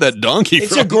Where'd you get that donkey it's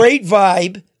from? a great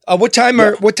vibe. What time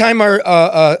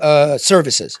are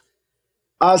services?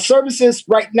 Services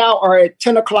right now are at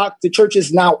 10 o'clock. The church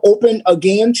is now open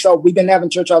again. So we've been having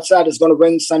church outside. It's going to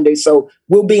rain Sunday. So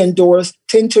we'll be indoors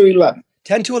 10 to 11.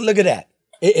 10 to it. Look at that.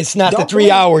 It's not Don't the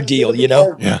 3-hour deal,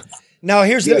 Yeah. Now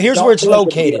here's Yeah, where it's don't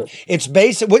believe it located. either. It's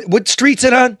based. What street's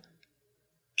it on?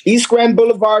 East Grand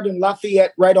Boulevard and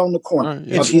Lafayette, right on the corner. All right,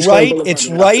 yeah. of It's East Grand right. Boulevard It's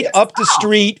and right Lafayette. up the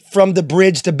street from the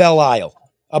bridge to Belle Isle.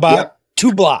 About Yep.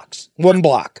 2 blocks, 1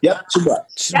 block. Yep, 2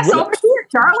 blocks. That's over here,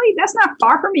 Charlie. That's not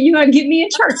far from me. You're going to get me in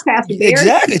church, Pastor Barry.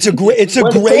 Exactly. It's a great. It's a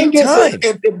Well, the great thing is, time.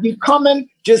 if you come in,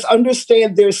 just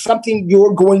understand there's something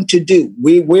you're going to do.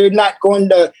 We're not going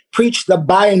to preach the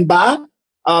by and by.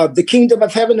 The kingdom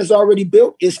of heaven is already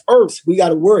built. It's earth we got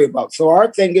to worry about. So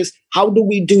our thing is, how do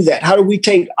we do that? How do we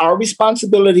take our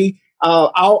responsibility?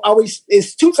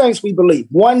 It's 2 things we believe.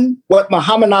 One, what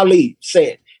Muhammad Ali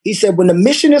said. He said, when the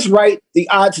mission is right, the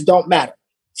odds don't matter.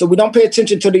 So we don't pay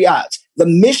attention to the odds. The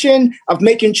mission of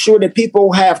making sure that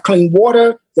people have clean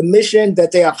water, the mission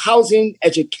that they have housing,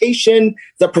 education,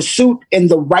 the pursuit and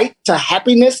the right to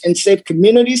happiness and safe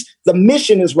communities, the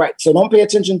mission is right. So don't pay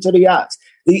attention to the odds.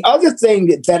 The other thing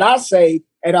that I say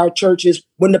at our church is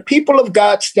when the people of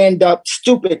God stand up,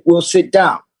 stupid will sit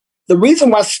down. The reason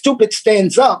why stupid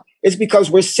stands up is because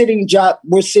we're sitting down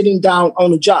on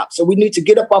the job. So we need to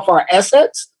get up off our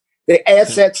assets, the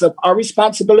assets of our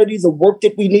responsibility, the work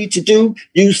that we need to do,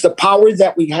 use the power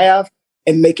that we have,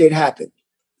 and make it happen.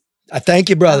 I thank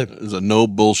you, brother. Is a no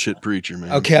bullshit preacher,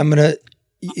 man. Okay,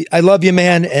 I love you,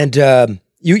 man, and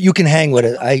you can hang with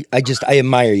it. I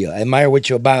admire you. I admire what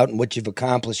you're about and what you've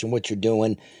accomplished and what you're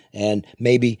doing. And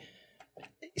maybe,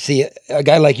 see, a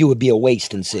guy like you would be a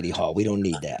waste in City Hall. We don't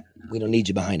need that. We don't need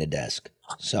you behind a desk.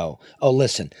 So,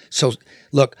 listen. So,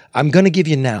 look, I'm going to give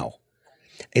you now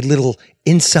a little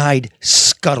inside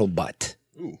scuttlebutt.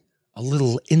 Ooh. A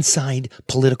little inside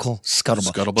political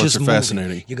scuttlebutt. Scuttlebutts Just are move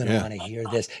fascinating. it. You're going to Yeah. want to hear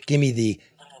this. Give me the...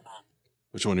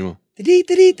 Which one do you want? Da-dee.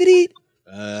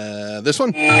 This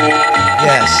one?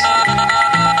 Yes.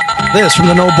 This from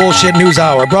the No Bullshit News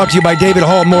Hour, brought to you by David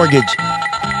Hall Mortgage.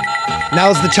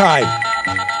 Now's the time.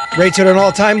 Rates are at an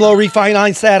all-time low.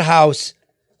 Refinance that house,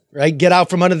 right? Get out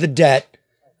from under the debt.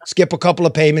 Skip a couple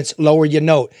of payments. Lower your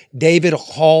note.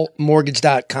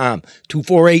 DavidHallMortgage.com.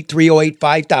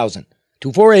 248-308-5000.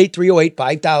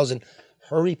 248-308-5000.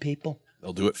 Hurry, people.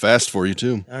 They'll do it fast for you,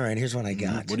 too. All right, here's what I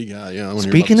got. What do you got? Yeah, I wanna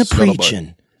hear Speaking about of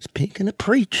the scuttlebutt.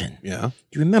 preaching. Yeah.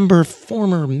 Do you remember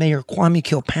former Mayor Kwame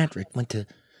Kilpatrick went to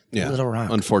Yeah. Little Rock?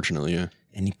 Unfortunately, yeah.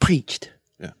 And he preached.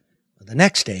 Yeah. Well, the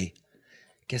next day,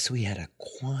 guess who he had a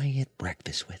quiet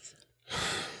breakfast with?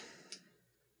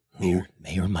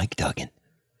 Mayor Mike Duggan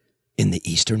in the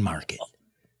Eastern Market.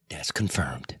 That's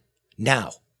confirmed.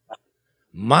 Now,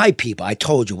 my people, I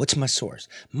told you, what's my source?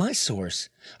 My source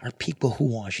are people who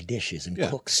wash dishes and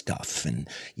cook stuff and,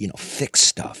 fix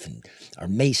stuff and are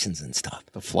masons and stuff.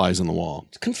 The flies on the wall.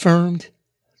 It's confirmed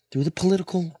through the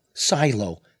political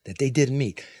silo that they didn't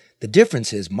meet. The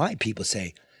difference is my people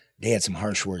say they had some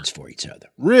harsh words for each other.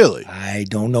 Really? I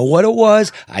don't know what it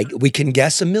was. We can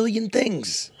guess a million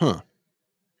things. Huh.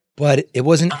 But it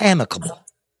wasn't amicable.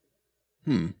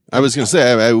 I was going to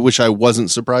say, I wish I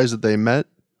wasn't surprised that they met,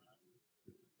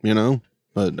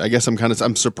 but I guess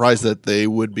I'm surprised that they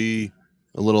would be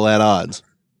a little at odds.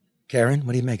 Karen,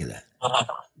 what do you make of that? I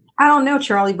don't know,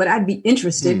 Charlie, but I'd be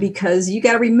interested because you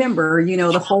got to remember,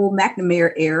 the whole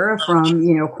McNamara era from,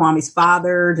 Kwame's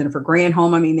father, Jennifer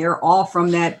Granholm. I mean, they're all from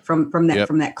that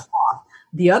cloth.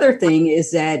 The other thing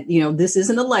is that, this is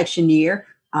an election year.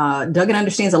 Duggan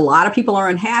understands a lot of people are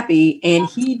unhappy, and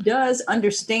he does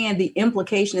understand the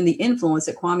implication and the influence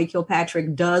that Kwame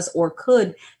Kilpatrick does or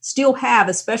could still have,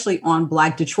 especially on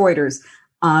Black Detroiters.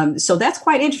 So that's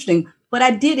quite interesting. But I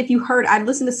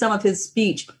listened to some of his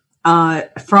speech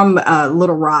from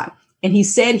Little Rock, and he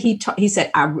said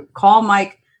I called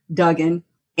Mike Duggan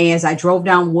as I drove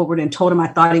down Woodward and told him I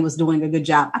thought he was doing a good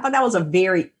job. I thought that was a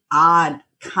very odd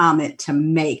comment to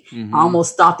make. I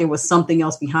almost thought there was something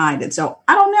else behind it. So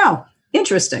I don't know.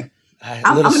 Interesting.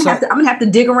 I'm gonna have to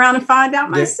dig around and find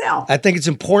out myself. I think it's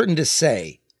important to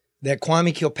say that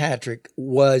Kwame Kilpatrick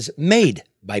was made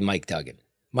by Mike Duggan.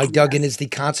 Mike Duggan is the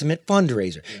consummate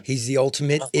fundraiser. He's the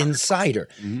ultimate insider.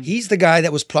 He's the guy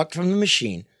that was plucked from the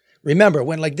machine. Remember, it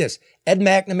went like this. Ed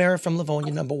McNamara from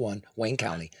Livonia, number 1, Wayne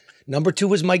County. Number 2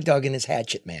 was Mike Duggan as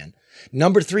Hatchet Man.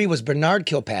 Number 3 was Bernard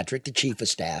Kilpatrick, the chief of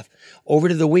staff. Over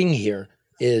to the wing here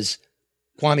is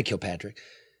Kwame Kilpatrick.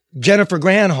 Jennifer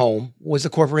Granholm was the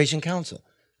corporation counsel.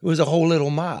 It was a whole little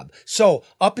mob. So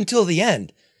up until the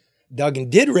end, Duggan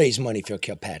did raise money for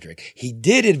Kilpatrick. He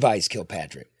did advise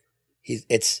Kilpatrick.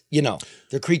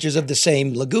 They're creatures of the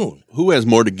same lagoon. Who has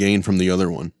more to gain from the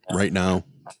other one right now?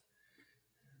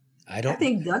 I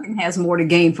think Duggan has more to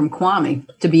gain from Kwame,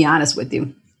 to be honest with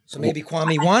you. So maybe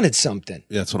Kwame wanted something.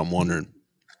 Yeah, that's what I'm wondering.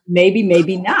 Maybe,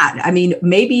 maybe not. I mean,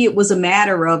 maybe it was a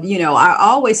matter of, I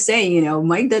always say,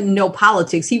 Mike doesn't know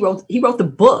politics. He wrote the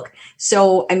book.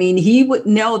 So, I mean, he would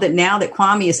know that now that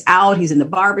Kwame is out, he's in the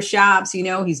barbershops,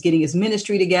 he's getting his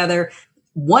ministry together.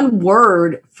 One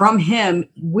word from him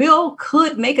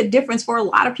could make a difference for a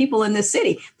lot of people in this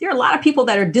city. There are a lot of people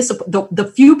that are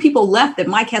the few people left that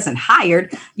Mike hasn't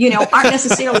hired, aren't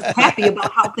necessarily happy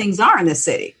about how things are in this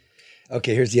city.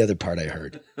 Okay, here's the other part I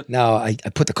heard. Now, I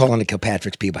put the call on the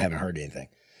Kilpatrick's people. I haven't heard anything.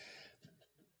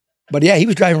 But yeah, he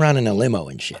was driving around in a limo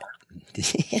and shit.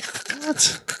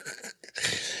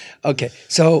 Okay,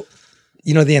 so,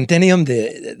 the Anthenium,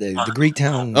 the Greek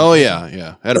town. Oh,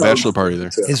 yeah. Had a bachelor party there.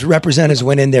 His representatives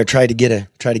went in there, tried to get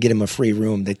him a free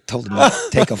room. They told him to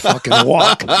take a fucking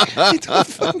walk. They told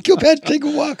fucking Kilpatrick take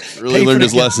a walk. Really learned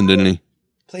his lesson, didn't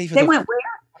he? They went where?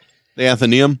 The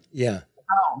Athenaeum? Yeah.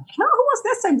 Oh, who was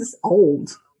that? Saying this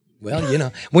old?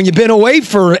 Well, when you've been away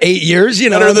for 8 years,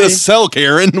 better than a cell,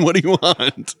 Karen. What do you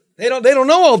want? They don't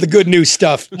know all the good new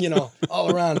stuff,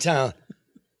 all around town.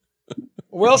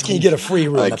 Where else can you get a free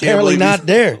room? Apparently not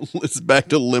there. It's back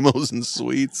to limos and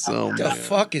suites. Oh, the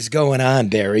fuck is going on,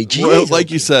 Barry? Jesus. Well,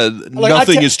 like you said,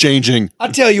 nothing is changing.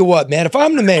 I'll tell you what, man. If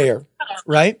I'm the mayor,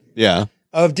 right? Yeah.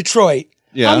 Of Detroit.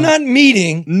 Yeah. I'm not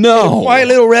meeting in a quiet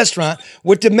little restaurant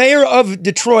with the mayor of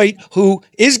Detroit who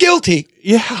is guilty.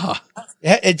 Yeah.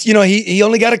 It's he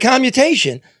only got a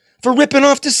commutation for ripping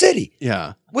off the city.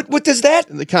 Yeah. What does that?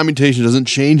 The commutation doesn't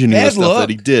change any of the Bad stuff luck. that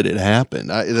he did. It happened.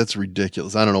 That's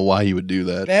ridiculous. I don't know why he would do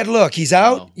that. Bad luck. He's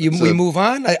out. We move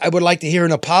on. I would like to hear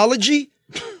an apology.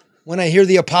 When I hear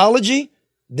the apology,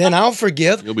 then I'll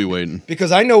forgive. You'll be waiting.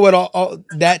 Because I know what all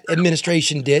that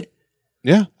administration did.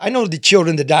 Yeah. I know the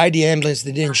children that died, the ambulance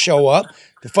that didn't show up,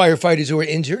 the firefighters who were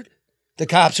injured, the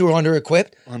cops who were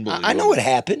under-equipped. I know what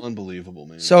happened. Unbelievable,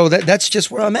 man. So that's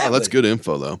just where I'm at. Oh, that's good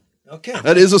info, though. Okay.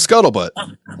 That is a scuttlebutt.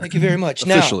 Thank you very much.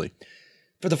 Officially. Now,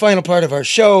 for the final part of our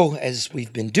show, as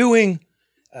we've been doing,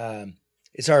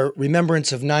 it's our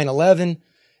remembrance of 9/11.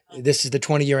 This is the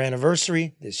 20-year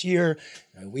anniversary this year.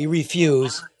 We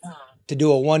refuse to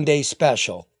do a one-day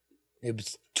special. It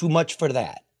was too much for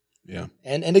that. Yeah.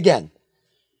 And again,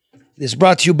 this is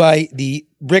brought to you by the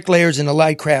bricklayers and the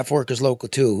light craft workers local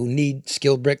too, who need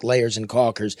skilled bricklayers and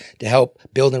caulkers to help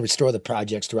build and restore the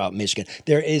projects throughout Michigan.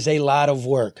 There is a lot of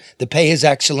work. The pay is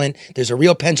excellent. There's a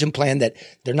real pension plan that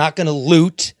they're not going to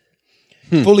loot.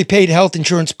 Fully paid health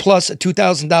insurance plus a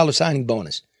 $2,000 signing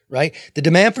bonus, right? The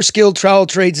demand for skilled trowel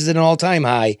trades is at an all-time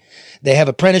high. They have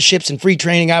apprenticeships and free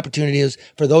training opportunities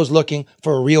for those looking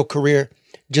for a real career.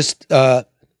 Just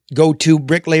go to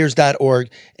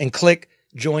bricklayers.org and click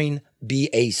Join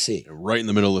BAC. Right in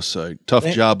the middle of the site. Tough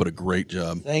job, but a great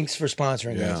job. Thanks for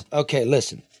sponsoring us. Okay,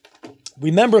 listen.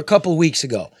 Remember a couple weeks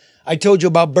ago, I told you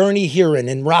about Bernie Heron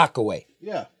in Rockaway.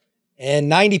 Yeah. And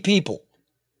 90 people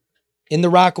in the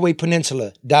Rockaway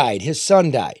Peninsula died. His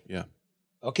son died. Yeah.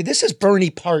 Okay, this is Bernie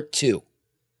Part 2.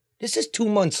 This is 2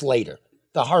 months later.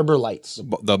 The Harbor Lights.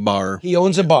 The bar. He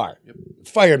owns a bar.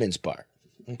 Fireman's Bar.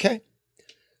 Okay?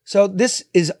 So this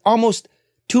is almost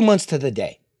 2 months to the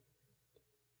day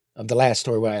of the last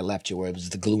story where I left you, where it was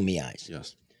the gloomy eyes.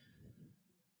 Yes.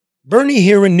 Bernie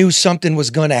Heron knew something was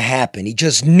going to happen. He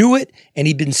just knew it, and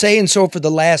he'd been saying so for the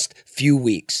last few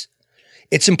weeks.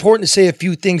 It's important to say a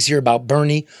few things here about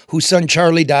Bernie, whose son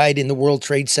Charlie died in the World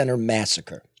Trade Center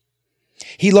massacre.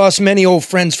 He lost many old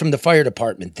friends from the fire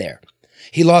department there.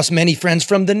 He lost many friends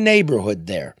from the neighborhood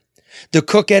there. The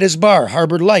cook at his bar,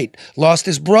 Harbor Light, lost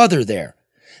his brother there.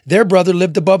 Their brother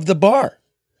lived above the bar.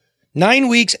 9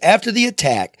 weeks after the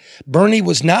attack, Bernie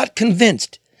was not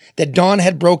convinced that dawn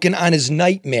had broken on his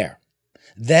nightmare.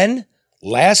 Then,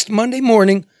 last Monday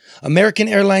morning, American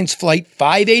Airlines Flight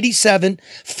 587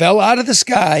 fell out of the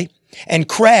sky and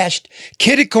crashed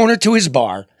kitty-corner to his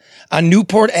bar on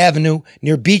Newport Avenue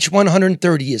near Beach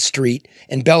 130th Street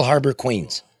in Bell Harbor,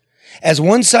 Queens. As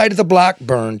one side of the block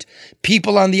burned,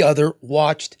 people on the other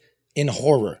watched in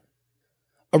horror.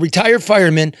 A retired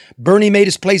fireman, Bernie made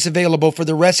his place available for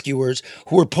the rescuers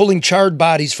who were pulling charred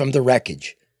bodies from the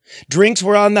wreckage. Drinks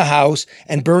were on the house,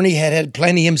 and Bernie had had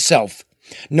plenty himself.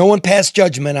 No one passed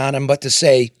judgment on him but to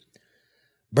say,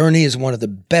 Bernie is one of the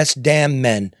best damn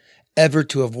men ever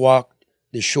to have walked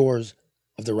the shores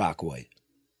of the Rockaway.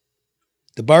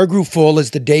 The bar grew full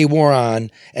as the day wore on,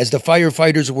 as the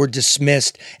firefighters were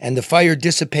dismissed, and the fire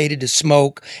dissipated to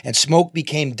smoke, and smoke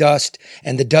became dust,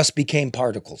 and the dust became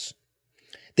particles.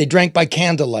 They drank by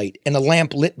candlelight and a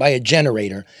lamp lit by a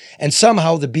generator, and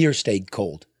somehow the beer stayed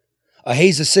cold. A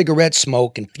haze of cigarette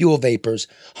smoke and fuel vapors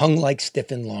hung like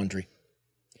stiffened laundry.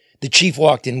 The chief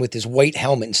walked in with his white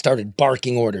helmet and started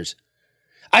barking orders.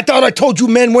 I thought I told you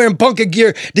men wearing bunker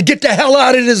gear to get the hell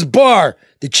out of this bar,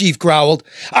 the chief growled.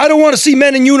 I don't want to see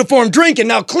men in uniform drinking.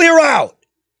 Now clear out.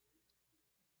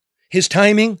 His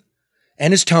timing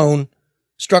and his tone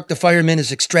struck the firemen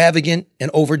as extravagant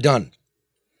and overdone.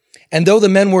 And though the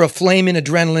men were aflame in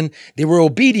adrenaline, they were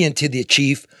obedient to the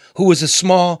chief, who was a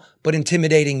small but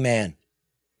intimidating man.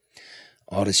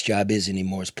 All this job is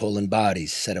anymore is pulling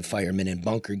bodies, said a fireman in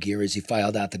bunker gear as he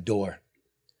filed out the door.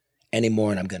 Any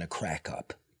more and I'm going to crack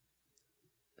up.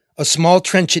 A small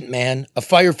trenchant man, a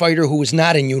firefighter who was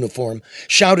not in uniform,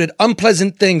 shouted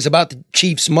unpleasant things about the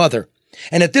chief's mother.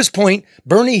 And at this point,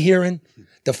 Bernie Heron,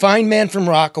 the fine man from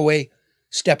Rockaway,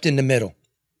 stepped in the middle.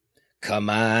 Come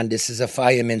on, this is a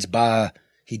fireman's bar,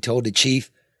 he told the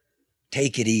chief.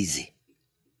 Take it easy.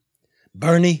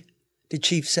 Bernie, the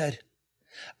chief said,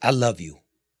 I love you,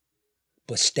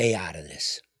 but stay out of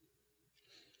this.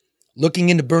 Looking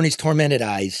into Bernie's tormented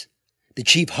eyes, the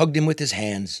chief hugged him with his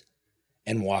hands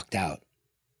and walked out.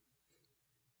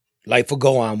 Life will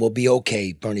go on. We'll be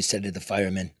okay, Bernie said to the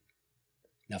firemen.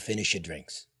 Now finish your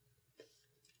drinks.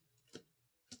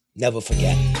 Never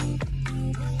forget.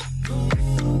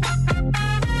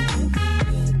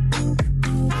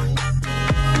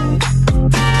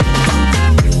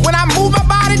 When I move my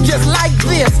body just like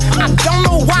this, I don't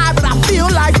know why, but I feel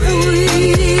like freedom.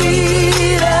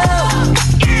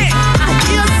 I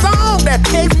hear a song that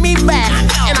takes me back,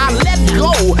 and I let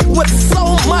go with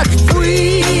so much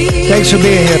freedom. Thanks for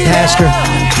being here, Pastor.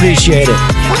 Appreciate it.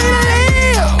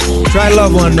 Try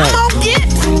love one night.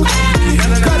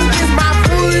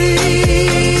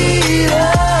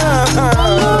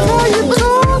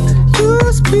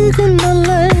 Speaking my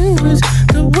language,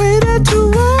 the way that you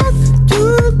walk,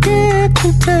 you can't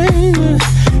contain it.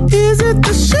 Is it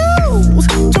the shoes?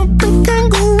 Jumping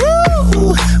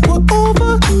kangaroo, we're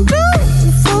overdue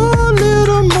for a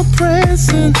little more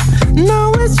pressing.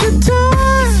 Now it's your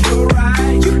time.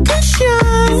 You can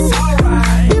shine.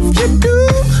 If you do,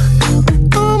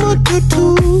 I'ma do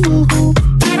too.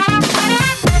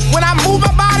 When I move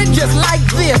my body just like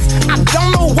this, I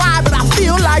don't know why, but I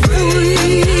feel like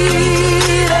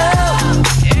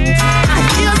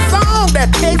that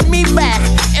takes me back,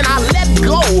 and I let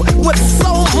go with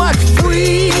so much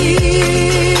freedom.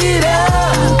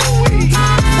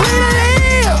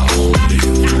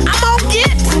 I'm gonna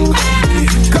get,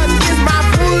 'cause it's my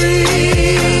freedom.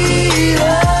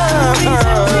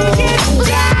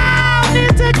 Down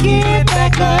and to get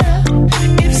back up.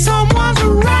 If someone's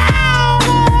around,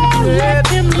 let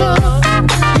him look.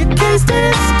 You can't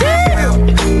stand still.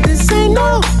 This ain't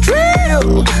no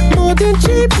drill, more than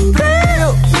cheap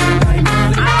thrill.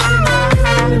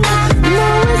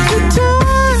 Now it's your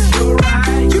time.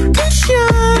 You can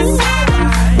shine.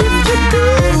 If you do,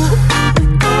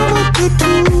 I'ma do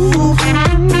too.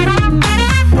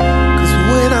 'Cause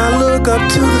when I look up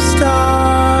to the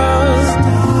stars,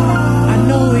 I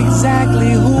know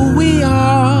exactly who we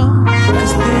are.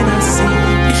 'Cause then I see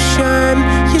you shine,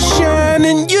 you're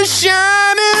shining, you're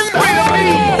shining. Everybody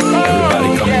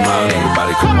come on,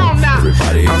 everybody come on now.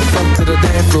 Everybody. I'm up to the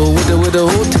dance floor with the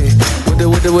whole team.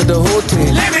 With the whole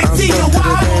team. Let me see you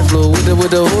wobble. With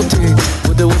the whole team.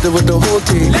 With the whole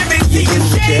team. Let me see you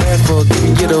shake. Your ass for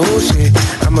give you the whole shit.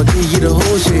 I'ma give you the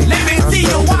whole shit. Let me see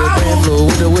you wobble.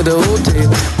 With the whole team.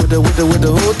 With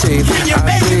the whole team. Can you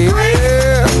make it break?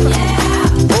 Yeah.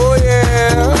 Oh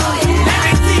yeah. Let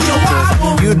me see you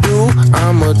wobble. You do,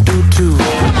 I'ma do too.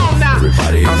 Come on now.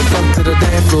 Everybody. I'm stuck to the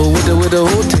dance floor with the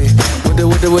whole team.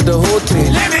 With the whole team.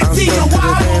 Let me see you wobble.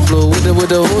 I'm stuck to the dance floor with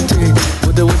the whole team.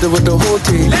 With the whole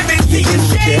team. Let me see you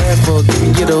shake. Your ass for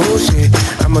giving you the whole shit.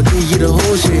 I'ma give you the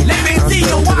whole shit. Let me see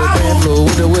you wobble.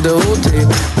 With the whole team.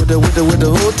 With the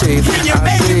whole team. Can you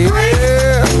make it break?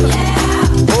 Yeah.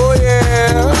 Oh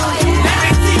yeah. Let me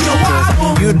see you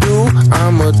wobble. You do,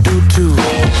 I'ma do too.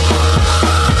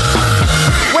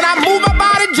 When I move my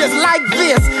body just like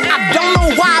this, I don't know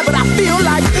why, but I feel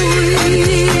like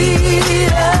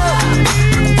freedom.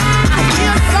 I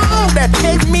hear a song that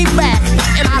takes me back,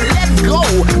 and I let go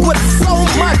with so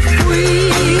much freedom.